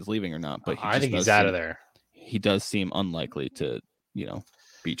knows if he's leaving or not. But I think he's out of there. He does seem unlikely to,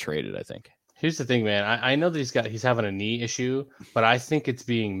 be traded, I think. Here's the thing, man. I know that he's having a knee issue, but I think it's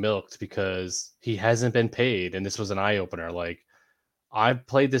being milked because he hasn't been paid, and this was an eye-opener. Like, I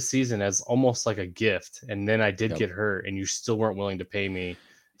played this season as almost like a gift, and then I did get hurt, and you still weren't willing to pay me.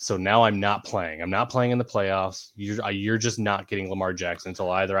 So now I'm not playing. I'm not playing in the playoffs. You're just not getting Lamar Jackson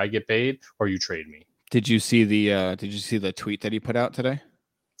until either I get paid or you trade me. Did you see the tweet that he put out today?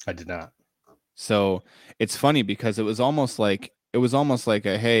 I did not. So it's funny because it was almost like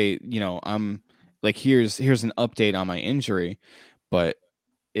a, hey, I'm like, here's an update on my injury, but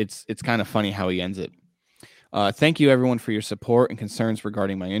it's kind of funny how he ends it. Thank you everyone for your support and concerns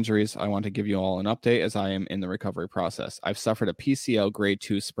regarding my injuries. I want to give you all an update as I am in the recovery process. I've suffered a PCL grade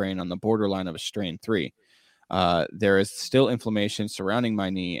 2 sprain on the borderline of a strain 3. There is still inflammation surrounding my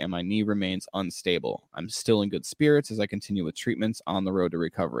knee, and my knee remains unstable. I'm still in good spirits as I continue with treatments on the road to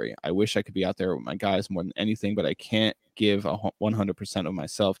recovery. I wish I could be out there with my guys more than anything, but I can't give 100% of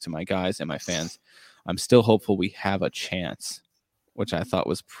myself to my guys and my fans. I'm still hopeful we have a chance, which I thought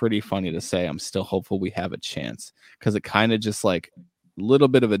was pretty funny to say. I'm still hopeful we have a chance because it kind of just like a little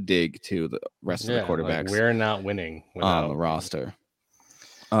bit of a dig to the rest of the quarterbacks. Like we're not winning on the roster.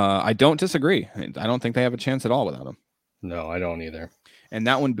 I don't disagree. I don't think they have a chance at all without him. No, I don't either. And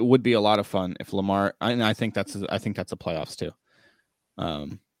that one would be a lot of fun if Lamar. And I think that's a playoffs too.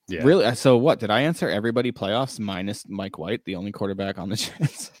 Yeah. Really. So what did I answer? Everybody playoffs minus Mike White, the only quarterback on the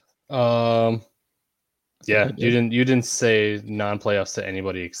Jets. Yeah, you didn't say non-playoffs to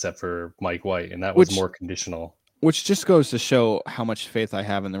anybody except for Mike White, and that was more conditional. Which just goes to show how much faith I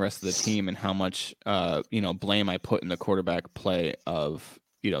have in the rest of the team and how much blame I put in the quarterback play of.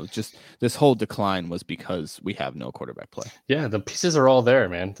 Just this whole decline was because we have no quarterback play. Yeah, the pieces are all there,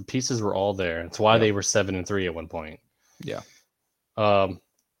 man. The pieces were all there. It's why they were 7-3 at one point. Yeah.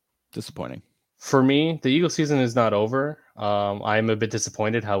 Disappointing. For me, the Eagles season is not over. I'm a bit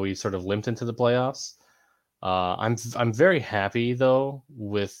disappointed how we sort of limped into the playoffs. I'm very happy though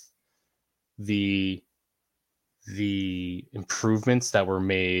with the improvements that were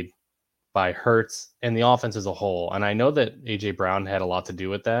made by Hurts and the offense as a whole. And I know that AJ Brown had a lot to do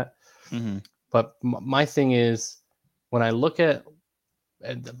with that. Mm-hmm. But my thing is, when I look at,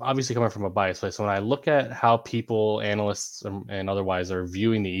 and obviously coming from a biased place, when I look at how people, analysts and otherwise are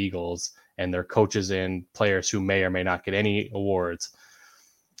viewing the Eagles and their coaches and players who may or may not get any awards,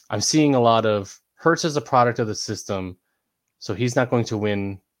 I'm seeing a lot of Hurts as a product of the system, so he's not going to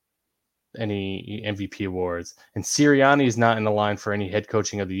win any MVP awards, and Sirianni is not in the line for any head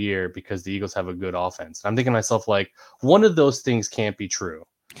coaching of the year because the Eagles have a good offense. I'm thinking to myself, like, one of those things can't be true,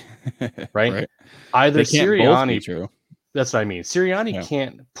 right? Either Sirianni, true. That's what I mean. Sirianni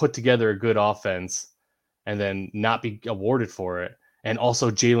can't put together a good offense and then not be awarded for it, and also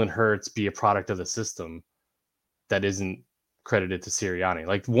Jalen Hurts be a product of the system that isn't credited to Sirianni.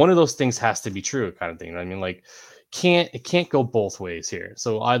 Like, one of those things has to be true, kind of thing. I mean, like, it can't go both ways here.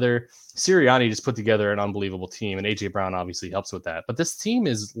 So either Sirianni just put together an unbelievable team, and AJ Brown obviously helps with that. But this team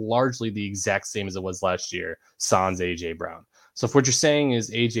is largely the exact same as it was last year, sans AJ Brown. So if what you're saying is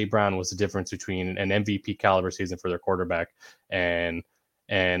AJ Brown was the difference between an MVP caliber season for their quarterback and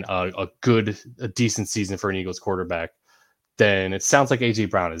a decent season for an Eagles quarterback, then it sounds like AJ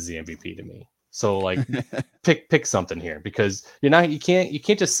Brown is the MVP to me. So like pick something here, because you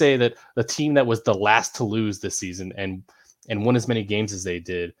can't just say that the team that was the last to lose this season and won as many games as they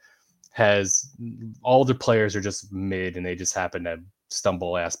did has all their players are just mid and they just happen to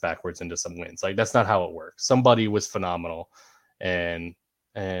stumble ass backwards into some wins. Like that's not how it works. Somebody was phenomenal, and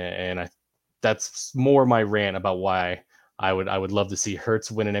that's more my rant about why I would love to see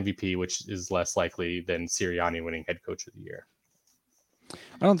Hurts win an MVP, which is less likely than Sirianni winning head coach of the year.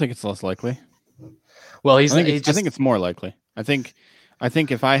 I don't think it's less likely. Well, I think it's more likely. I think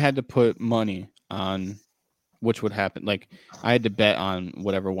if I had to put money on which would happen, like I had to bet on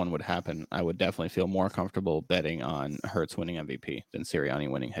whatever one would happen, I would definitely feel more comfortable betting on Hurts winning MVP than Sirianni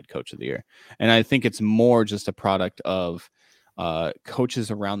winning head coach of the year. And I think it's more just a product of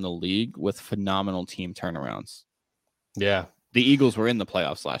coaches around the league with phenomenal team turnarounds. Yeah. The Eagles were in the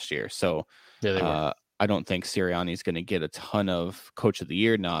playoffs last year, so yeah, they were. I don't think Sirianni's going to get a ton of coach of the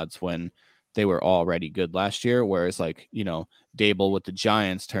year nods when they were already good last year. Whereas like, Dable with the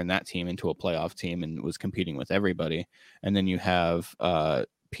Giants turned that team into a playoff team and was competing with everybody. And then you have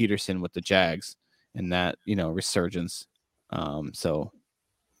Peterson with the Jags and that, resurgence. So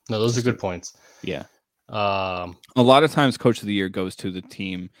no, those are good points. Yeah. A lot of times coach of the year goes to the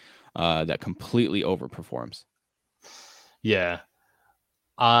team that completely overperforms. Yeah.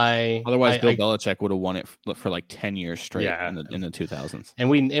 Otherwise, Bill Belichick would have won it for like 10 years straight in the 2000s. And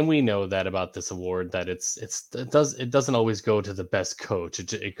we know that about this award, that it doesn't always go to the best coach.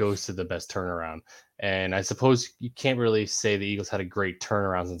 It goes to the best turnaround. And I suppose you can't really say the Eagles had a great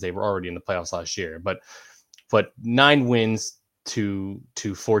turnaround since they were already in the playoffs last year. But 9 wins to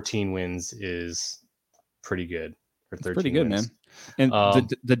 14 wins is pretty good. Or 13 pretty good, wins. Man. And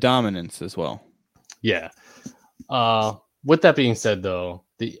the dominance as well. Yeah. With that being said, though,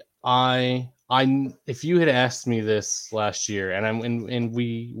 if you had asked me this last year, and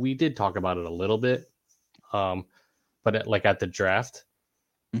we did talk about it a little bit, but like at the draft,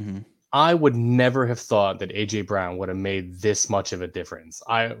 I would never have thought that AJ Brown would have made this much of a difference.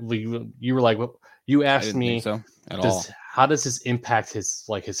 You were like, you asked me, so at all. How does this impact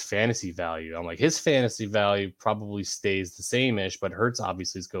his fantasy value? I'm like, his fantasy value probably stays the same-ish, but Hurts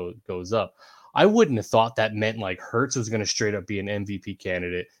obviously goes up. I wouldn't have thought that meant like Hurts was going to straight up be an MVP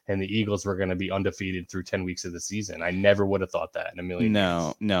candidate and the Eagles were going to be undefeated through 10 weeks of the season. I never would have thought that in a million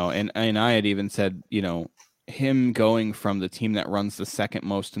years. No. And I had even said, him going from the team that runs the second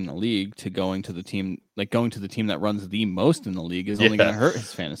most in the league to going to the team that runs the most in the league is only going to hurt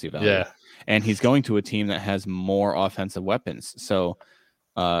his fantasy value. Yeah. And he's going to a team that has more offensive weapons. So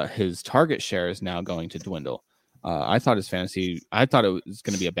his target share is now going to dwindle. I thought it was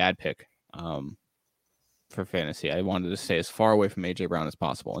going to be a bad pick. For fantasy, I wanted to stay as far away from AJ Brown as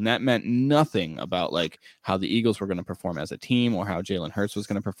possible, and that meant nothing about like how the Eagles were going to perform as a team or how Jalen Hurts was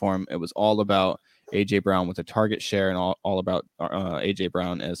going to perform. It was all about AJ Brown with a target share and all about AJ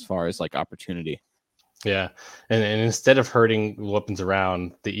Brown as far as like opportunity. Yeah, and instead of hurting weapons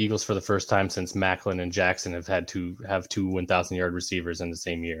around, the Eagles for the first time since Macklin and Jackson have had to have 2 1,000-yard receivers in the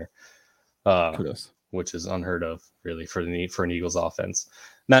same year. Kudos. Which is unheard of, really, for an Eagles offense.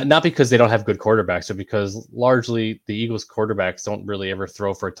 Not because they don't have good quarterbacks, but because largely the Eagles quarterbacks don't really ever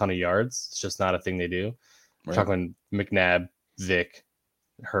throw for a ton of yards. It's just not a thing they do. Right. We're talking McNabb, Vic,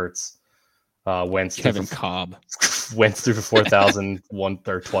 Hurts, Wentz, Kevin Cobb, Wentz threw for 4,000 once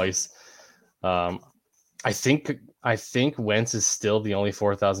or twice. I think Wentz is still the only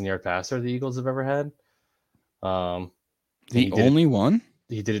 4,000-yard passer the Eagles have ever had. The only one?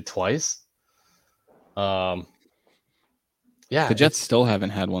 He did it twice. The Jets still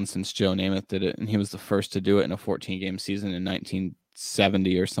haven't had one since Joe Namath did it, and he was the first to do it in a 14-game season in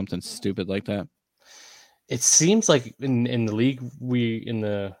 1970 or something stupid like that. It seems like in the league in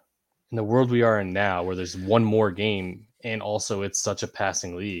the world we are in now, where there's one more game and also it's such a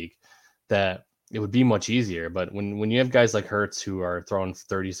passing league, that it would be much easier. But when you have guys like Hurts who are throwing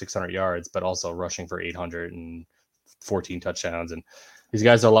 3,600 yards but also rushing for 814 touchdowns, and these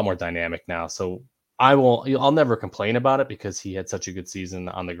guys are a lot more dynamic now, so I'll never complain about it because he had such a good season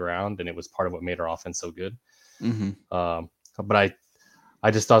on the ground and it was part of what made our offense so good. But I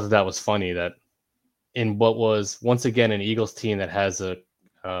just thought that was funny that in what was once again an Eagles team that has a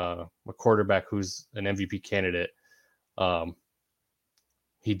quarterback who's an MVP candidate,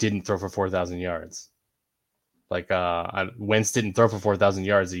 he didn't throw for 4,000 yards. Like Wentz didn't throw for 4,000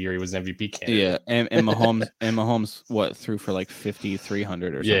 yards the year he was an MVP candidate. Yeah, and Mahomes threw for like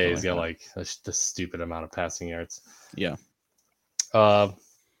 5,300 or something. Yeah, he's got like the stupid amount of passing yards. Yeah.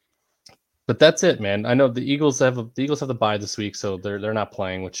 But that's it, man. I know the Eagles have the bye this week, so they're not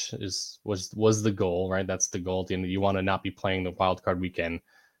playing, which was the goal, right? That's the goal. At the end, you want to not be playing the wild card weekend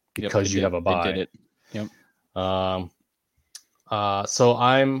because you have a bye. They did it. Yep. So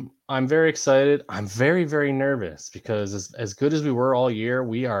I'm very excited. I'm very, very nervous because as good as we were all year,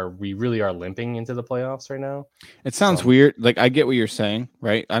 we really are limping into the playoffs right now. It sounds weird. Like, I get what you're saying,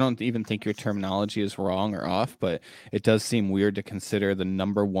 right? I don't even think your terminology is wrong or off, but it does seem weird to consider the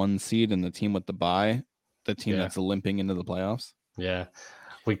number 1 seed and the team with the bye, the team that's limping into the playoffs. Yeah,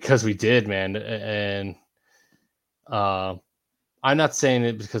 because we did, man. And I'm not saying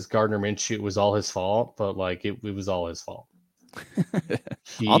it because Gardner Minshew was all his fault, but like it was all his fault.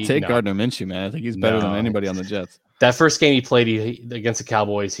 I'll take Gardner Minshew, man. I think he's better than anybody on the Jets. That first game he played against the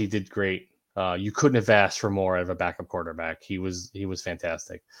Cowboys, he did great. You couldn't have asked for more out of a backup quarterback. He was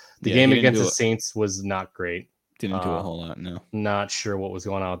fantastic. The game against the Saints was not great. Didn't do a whole lot, no. Not sure what was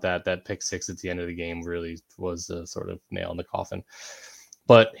going on with that. That pick six at the end of the game really was a sort of nail in the coffin.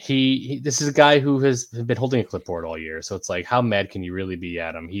 But this is a guy who has been holding a clipboard all year. So it's like, how mad can you really be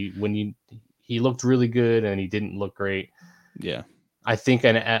at him? He looked really good and he didn't look great. Yeah. I think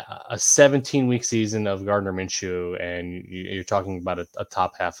a 17-week season of Gardner Minshew, and you're talking about a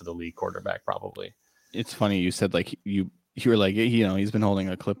top half of the league quarterback, probably. It's funny you said like you were like, he's been holding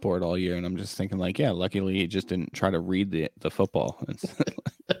a clipboard all year, and I'm just thinking like, yeah, luckily he just didn't try to read the football.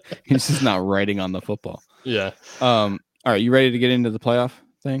 He's just not writing on the football. Yeah. All right, you ready to get into the playoff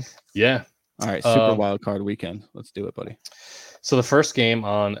thing? Yeah. All right, super wild card weekend. Let's do it, buddy. So the first game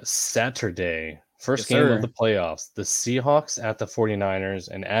on Saturday. First game of the playoffs, the Seahawks at the 49ers.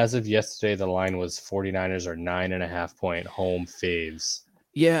 And as of yesterday, the line was 49ers are 9.5-point home faves.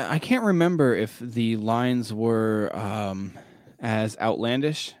 Yeah, I can't remember if the lines were as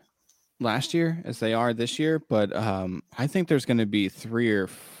outlandish last year as they are this year, but I think there's going to be 3 or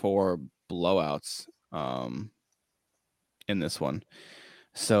 4 blowouts in this one.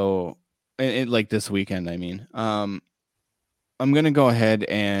 So, like this weekend, I mean. I'm going to go ahead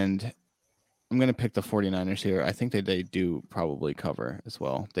and I'm going to pick the 49ers here. I think they do probably cover as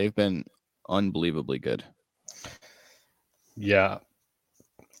well. They've been unbelievably good. Yeah.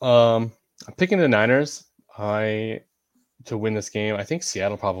 I'm picking the Niners to win this game. I think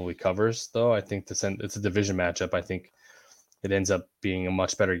Seattle probably covers, though. I think it's a division matchup. I think it ends up being a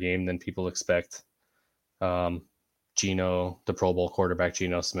much better game than people expect. Geno, the Pro Bowl quarterback,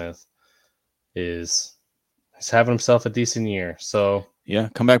 Geno Smith, is having himself a decent year. So yeah,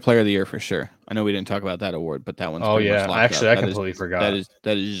 comeback player of the year for sure. I know we didn't talk about that award, but that one's actually I completely forgot.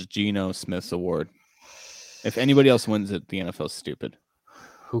 That is Geno Smith's award. If anybody else wins it, the NFL's stupid.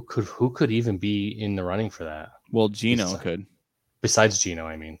 Who could even be in the running for that? Well, Geno could. Besides Geno,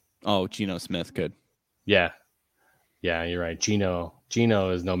 I mean. Oh, Geno Smith could. Yeah. Yeah, you're right. Geno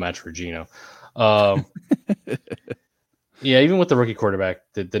is no match for Geno. Yeah, even with the rookie quarterback,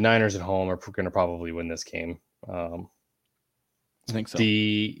 the Niners at home are going to probably win this game. I think so.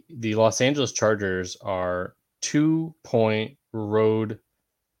 The Los Angeles Chargers are 2-point road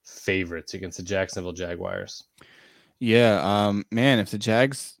favorites against the Jacksonville Jaguars. Yeah, man, if the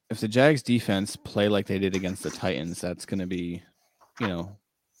Jags defense play like they did against the Titans, that's going to be,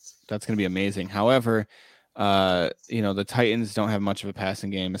 that's going to be amazing. However, the Titans don't have much of a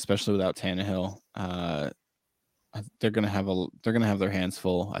passing game, especially without Tannehill. They're going to have their hands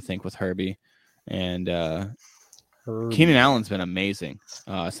full, I think, with Herbie. And Keenan Allen's been amazing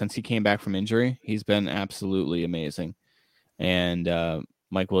since he came back from injury. He's been absolutely amazing. And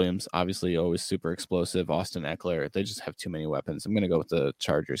Mike Williams, obviously, always super explosive. Austin Eckler, they just have too many weapons. I'm going to go with the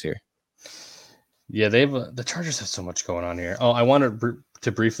Chargers here. Yeah, the Chargers have so much going on here. Oh, I wanted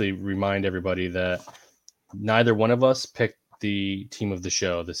to briefly remind everybody that neither one of us picked the team of the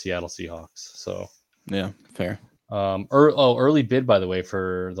show, the Seattle Seahawks. So yeah, fair. Early bid, by the way,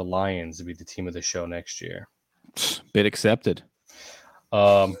 for the Lions to be the team of the show next year. Bid accepted.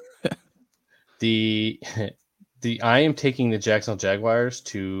 I am taking the Jacksonville Jaguars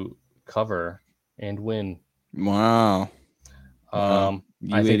to cover and win. Wow. You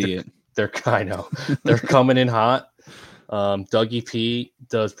I think idiot. I know they're coming in hot. Dougie P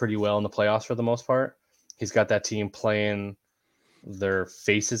does pretty well in the playoffs for the most part. He's got that team playing their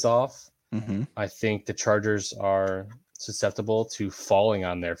faces off. Mm-hmm. I think the Chargers are susceptible to falling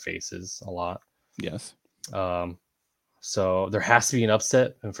on their faces a lot. Yes. So there has to be an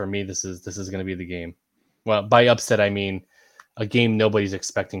upset, and for me, this is going to be the game. Well, by upset, I mean a game nobody's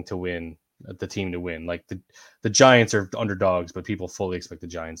expecting to win, the team to win. Like the Giants are underdogs, but people fully expect the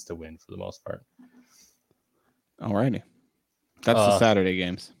Giants to win for the most part. All righty. That's the Saturday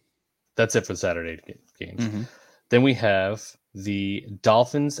games. That's it for the Saturday games. Mm-hmm. Then we have The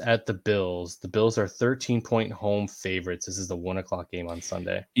Dolphins at the Bills. The Bills are 13-point home favorites. This is the 1:00 game on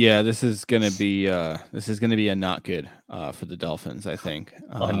Sunday. Yeah, this is gonna be a not good for the Dolphins, I think.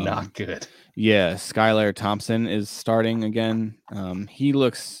 Not good. Yeah, Skylar Thompson is starting again. He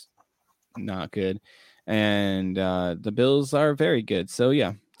looks not good, and the Bills are very good. So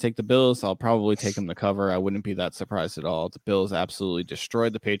yeah, take the Bills. I'll probably take them to cover. I wouldn't be that surprised at all. The Bills absolutely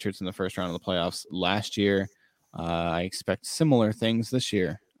destroyed the Patriots in the first round of the playoffs last year. I expect similar things this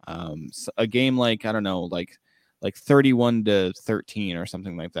year. So a game like, I don't know, like 31-13 or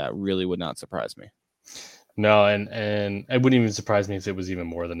something like that really would not surprise me. No, and it wouldn't even surprise me if it was even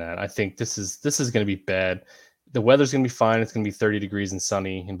more than that. I think this is going to be bad. The weather's going to be fine. It's going to be 30 degrees and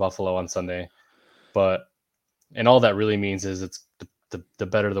sunny in Buffalo on Sunday. And all that really means is it's the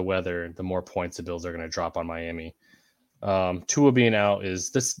better the weather, the more points the Bills are going to drop on Miami. Tua being out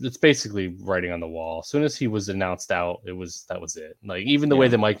it's basically writing on the wall. As soon as he was announced out, that was it. Like, even the way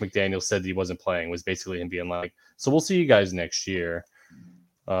that Mike McDaniel said that he wasn't playing was basically him being like, so we'll see you guys next year.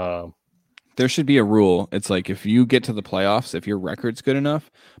 There should be a rule. It's like, if you get to the playoffs, if your record's good enough,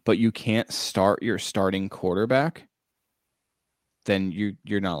 but you can't start your starting quarterback, then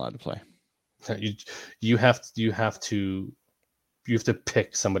you're not allowed to play. You have to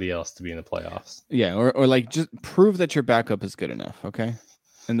pick somebody else to be in the playoffs. Yeah, or like, just prove that your backup is good enough, okay?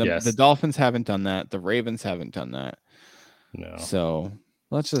 And the Dolphins haven't done that. The Ravens haven't done that. No. So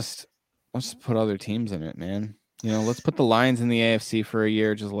let's just put other teams in it, man. Let's put the Lions in the AFC for a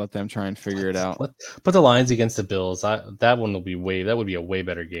year. Just let them try and figure it out. Put the Lions against the Bills. That would be a way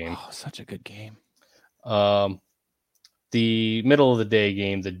better game. Oh, such a good game. The middle of the day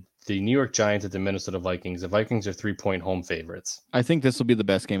game, the New York Giants at the Minnesota Vikings. The Vikings are 3-point home favorites. I think this will be the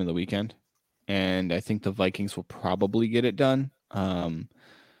best game of the weekend, and I think the Vikings will probably get it done.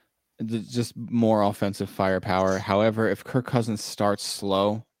 Just more offensive firepower. However, if Kirk Cousins starts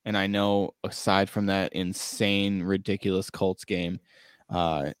slow, and I know aside from that insane, ridiculous Colts game,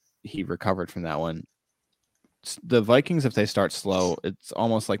 he recovered from that one. The Vikings, if they start slow, it's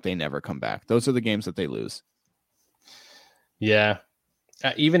almost like they never come back. Those are the games that they lose. Yeah.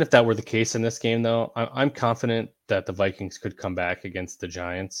 Even if that were the case in this game, though, I'm confident that the Vikings could come back against the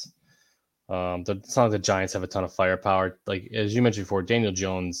Giants. It's not like the Giants have a ton of firepower. Like, as you mentioned before, Daniel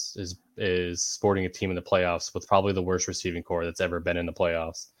Jones is sporting a team in the playoffs with probably the worst receiving core that's ever been in the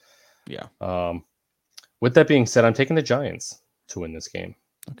playoffs. Yeah. With that being said, I'm taking the Giants to win this game.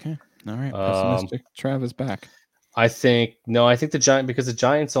 Okay. All right. Pessimistic Travis back. I think the Giants, because the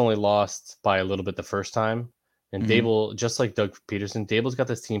Giants only lost by a little bit the first time. And Dable, just like Doug Peterson, Dable's got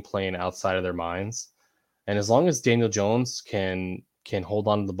this team playing outside of their minds. And as long as Daniel Jones can hold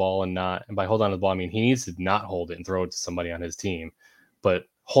on to the ball and by hold on to the ball, I mean, he needs to not hold it and throw it to somebody on his team, but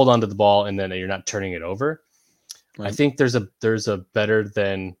hold on to the ball and then you're not turning it over. Right. I think there's a better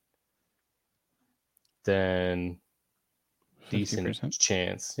than decent 50%.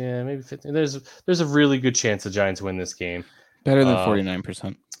 Chance. Yeah, maybe 50. There's a really good chance the Giants win this game. Better than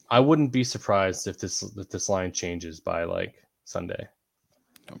 49%. I wouldn't be surprised if this line changes by like Sunday.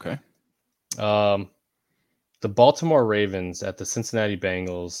 Okay. The Baltimore Ravens at the Cincinnati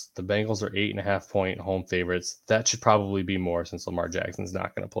Bengals. The Bengals are 8.5-point home favorites. That should probably be more since Lamar Jackson's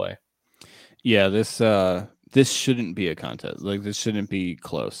not going to play. Yeah, this shouldn't be a contest. Like, this shouldn't be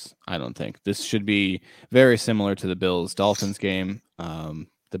close. I don't think this should be very similar to the Bills-Dolphins game.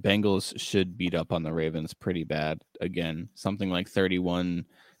 The Bengals should beat up on the Ravens pretty bad. Again, something like 31-13,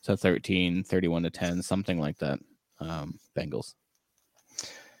 31-10, something like that. Bengals.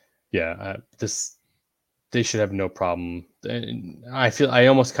 Yeah, they should have no problem. I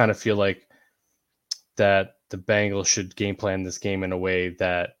almost kind of feel like that the Bengals should game plan this game in a way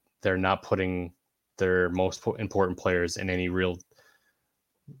that they're not putting their most important players in any real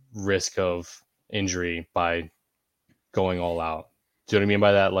risk of injury by going all out. Do you know what I mean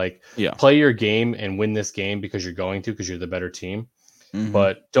by that? Like, play your game and win this game because you're you're the better team. Mm-hmm.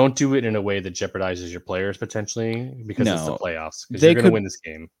 But don't do it in a way that jeopardizes your players potentially because it's the playoffs. Because you're going to win this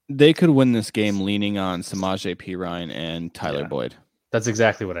game. They could win this game leaning on Samaje Perine and Tyler Boyd. That's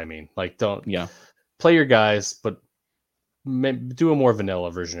exactly what I mean. Like, don't play your guys, but do a more vanilla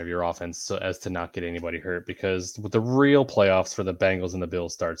version of your offense so as to not get anybody hurt. Because with the real playoffs for the Bengals and the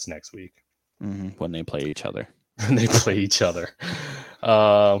Bills starts next week when they play each other.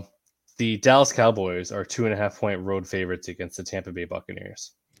 The Dallas Cowboys are 2.5-point road favorites against the Tampa Bay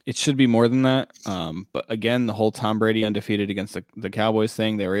Buccaneers. It should be more than that. But again, the whole Tom Brady undefeated against the Cowboys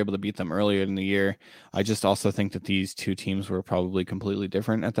thing, they were able to beat them earlier in the year. I just also think that these two teams were probably completely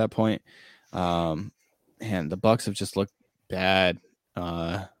different at that point. And the Bucs have just looked bad.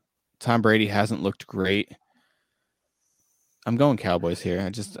 Tom Brady hasn't looked great. I'm going Cowboys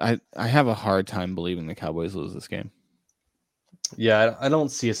here. I have a hard time believing the Cowboys lose this game. Yeah, I don't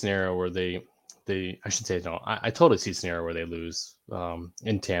see a scenario where they I should say no. I totally see a scenario where they lose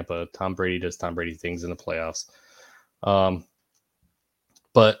in Tampa. Tom Brady does Tom Brady things in the playoffs.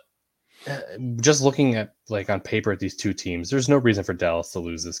 But just looking at like on paper at these two teams, there's no reason for Dallas to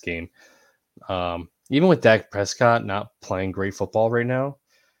lose this game. Even with Dak Prescott not playing great football right now,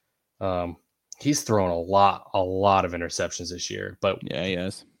 he's thrown a lot of interceptions this year. But yeah, he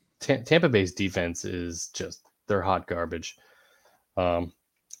has. Tampa Bay's defense is just they're hot garbage.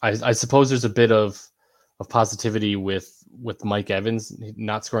 I suppose there's a bit of positivity with Mike Evans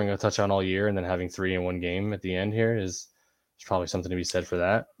not scoring a touchdown all year and then having 3 in one game at the end here is probably something to be said for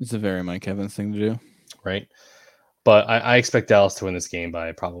that. It's a very Mike Evans thing to do. Right. But I expect Dallas to win this game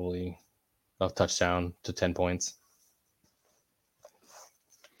by probably a touchdown to 10 points.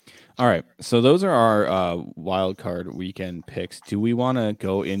 All right. So those are our wild card weekend picks. Do we want to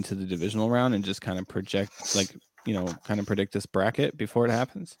go into the divisional round and just kind of project, like, kind of predict this bracket before it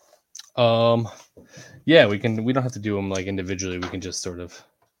happens? Yeah, we can. We don't have to do them like individually. We can just sort of,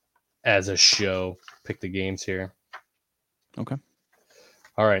 as a show, pick the games here. Okay.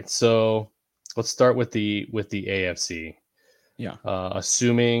 All right. So let's start with the AFC. Yeah.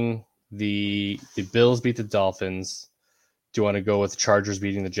 Assuming the Bills beat the Dolphins, do you want to go with the Chargers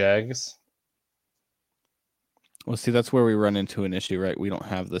beating the Jags? Well, see, that's where we run into an issue, right? We don't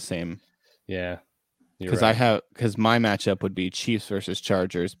have the same. Yeah. Because my matchup would be Chiefs versus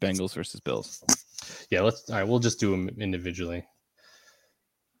Chargers, Bengals versus Bills. Yeah, all right, we'll just do them individually.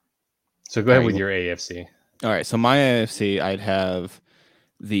 So go ahead with your AFC. All right, so my AFC, I'd have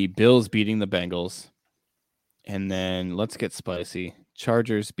the Bills beating the Bengals, and then let's get spicy,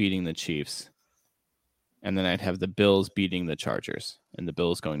 Chargers beating the Chiefs, and then I'd have the Bills beating the Chargers, and the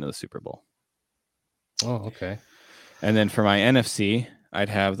Bills going to the Super Bowl. Oh, okay. And then for my NFC, I'd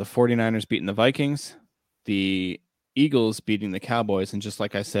have the 49ers beating the Vikings, the Eagles beating the Cowboys, and just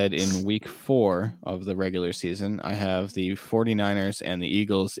like I said in week 4 of the regular season, I have the 49ers and the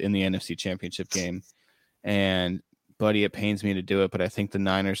Eagles in the NFC Championship game. And, buddy, it pains me to do it, but I think the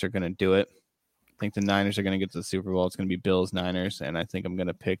Niners are going to do it. I think the Niners are going to get to the Super Bowl. It's going to be Bills-Niners, and I think I'm going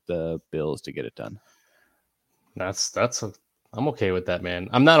to pick the Bills to get it done. I'm okay with that, man.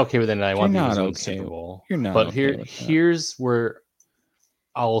 I'm not okay with it, and I want to win the Super Bowl. You're not. But here's where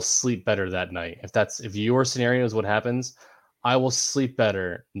I'll sleep better that night. If your scenario is what happens, I will sleep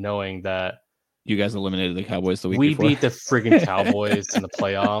better knowing that you guys eliminated the Cowboys the week before. We beat the friggin' Cowboys in the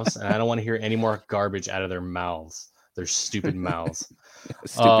playoffs, and I don't want to hear any more garbage out of their mouths. Their stupid mouths.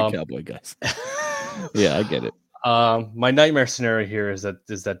 Stupid Cowboy guys. Yeah, I get it. My nightmare scenario here is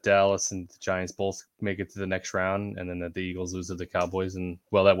that Dallas and the Giants both make it to the next round, and then that the Eagles lose to the Cowboys. And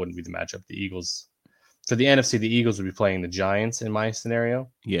well, that wouldn't be the matchup. The Eagles, for the NFC, the Eagles would be playing the Giants in my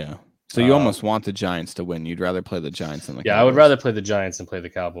scenario. Yeah. So you almost want the Giants to win. You'd rather play the Giants than the Cowboys. I would rather play the Giants than play the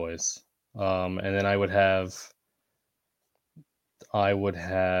Cowboys. And then I would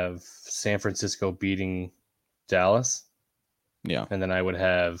have San Francisco beating Dallas. Yeah. And then I would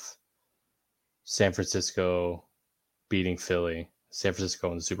have San Francisco beating Philly, San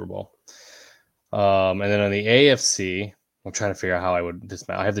Francisco in the Super Bowl. And then on the AFC, I'm trying to figure out how I would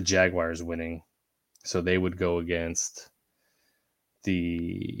dismount. I have the Jaguars winning. So they would go against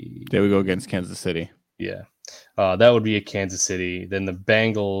Kansas City. Yeah. That would be a Kansas City. Then the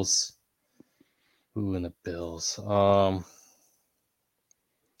Bengals. Ooh, and the Bills. I'm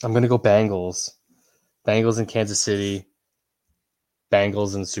going to go Bengals. Bengals in Kansas City.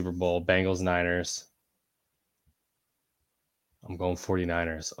 Bengals in the Super Bowl. Bengals, Niners. I'm going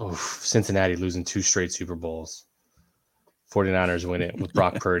 49ers. Oh, Cincinnati losing 2 straight Super Bowls. 49ers win it with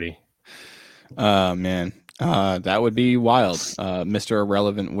Brock Purdy. Man. That would be wild. Mr.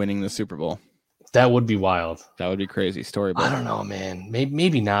 Irrelevant winning the Super Bowl. That would be wild. That would be crazy. Storybook. I don't know, man.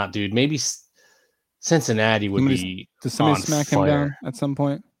 Maybe not, dude. Maybe Cincinnati would be. Does somebody smack him down at some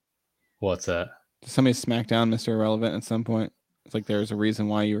point? What's that? Does somebody smack down Mr. Irrelevant at some point? It's like there's a reason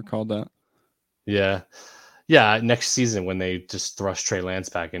why you were called that. Yeah. Yeah. Next season when they just thrust Trey Lance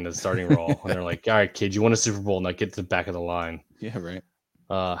back into the starting role and they're like, all right, kid, you won a Super Bowl. Now get to the back of the line. Yeah, right.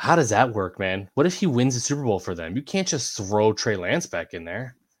 How does that work, man? What if he wins the Super Bowl for them? You can't just throw Trey Lance back in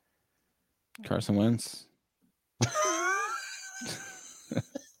there. Carson Wentz.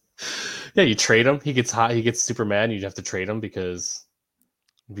 Yeah, you trade him. He gets hot. He gets super mad. And you'd have to trade him because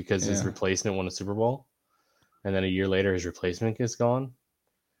his replacement won a Super Bowl, and then a year later his replacement is gone,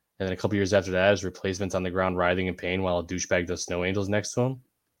 and then a couple years after that his replacement's on the ground writhing in pain while a douchebag does snow angels next to him.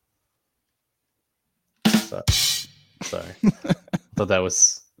 Sorry, thought that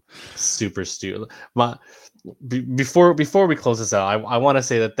was Super stupid. Before we close this out, I want to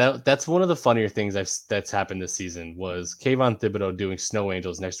say that's one of the funnier things that's happened this season was Kayvon Thibodeau doing snow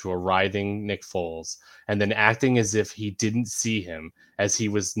angels next to a writhing Nick Foles, and then acting as if he didn't see him as he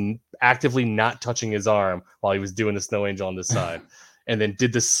was actively not touching his arm while he was doing the snow angel on the side, and then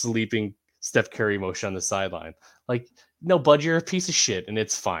did the sleeping Steph Curry motion on the sideline. Like, no, bud, you're a piece of shit, and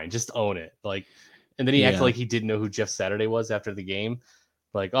it's fine. Just own it. Like, and then he acted like he didn't know who Jeff Saturday was after the game.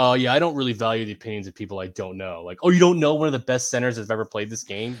 Like, oh, yeah, I don't really value the opinions of people I don't know. Like, oh, you don't know one of the best centers that's ever played this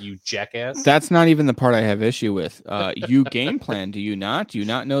game, you jackass? That's not even the part I have issue with. You game plan, do you not? Do you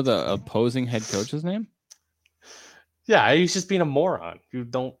not know the opposing head coach's name? Yeah, he's just being a moron. You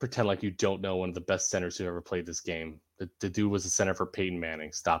don't pretend like you don't know one of the best centers who ever played this game. The dude was the center for Peyton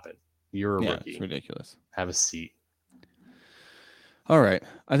Manning. Stop it. You're a rookie. It's ridiculous. Have a seat. All right.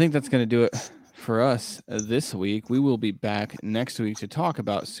 I think that's going to do it for us this week. We will be back next week to talk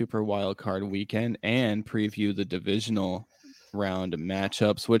about Super Wildcard Weekend and preview the divisional round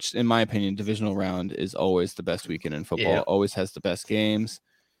matchups, which in my opinion, divisional round is always the best weekend in football. Always has the best games.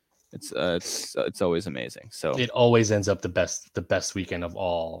 It's always amazing. So it always ends up the best weekend of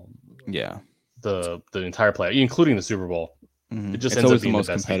all. Yeah. The entire play, including the Super Bowl. Mm-hmm. It just ends up being the most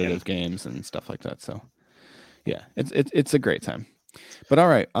competitive games and stuff like that. So yeah, it's a great time. But all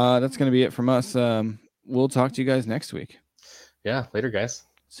right, that's going to be it from us. We'll talk to you guys next week. Yeah, later, guys.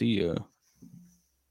 See you.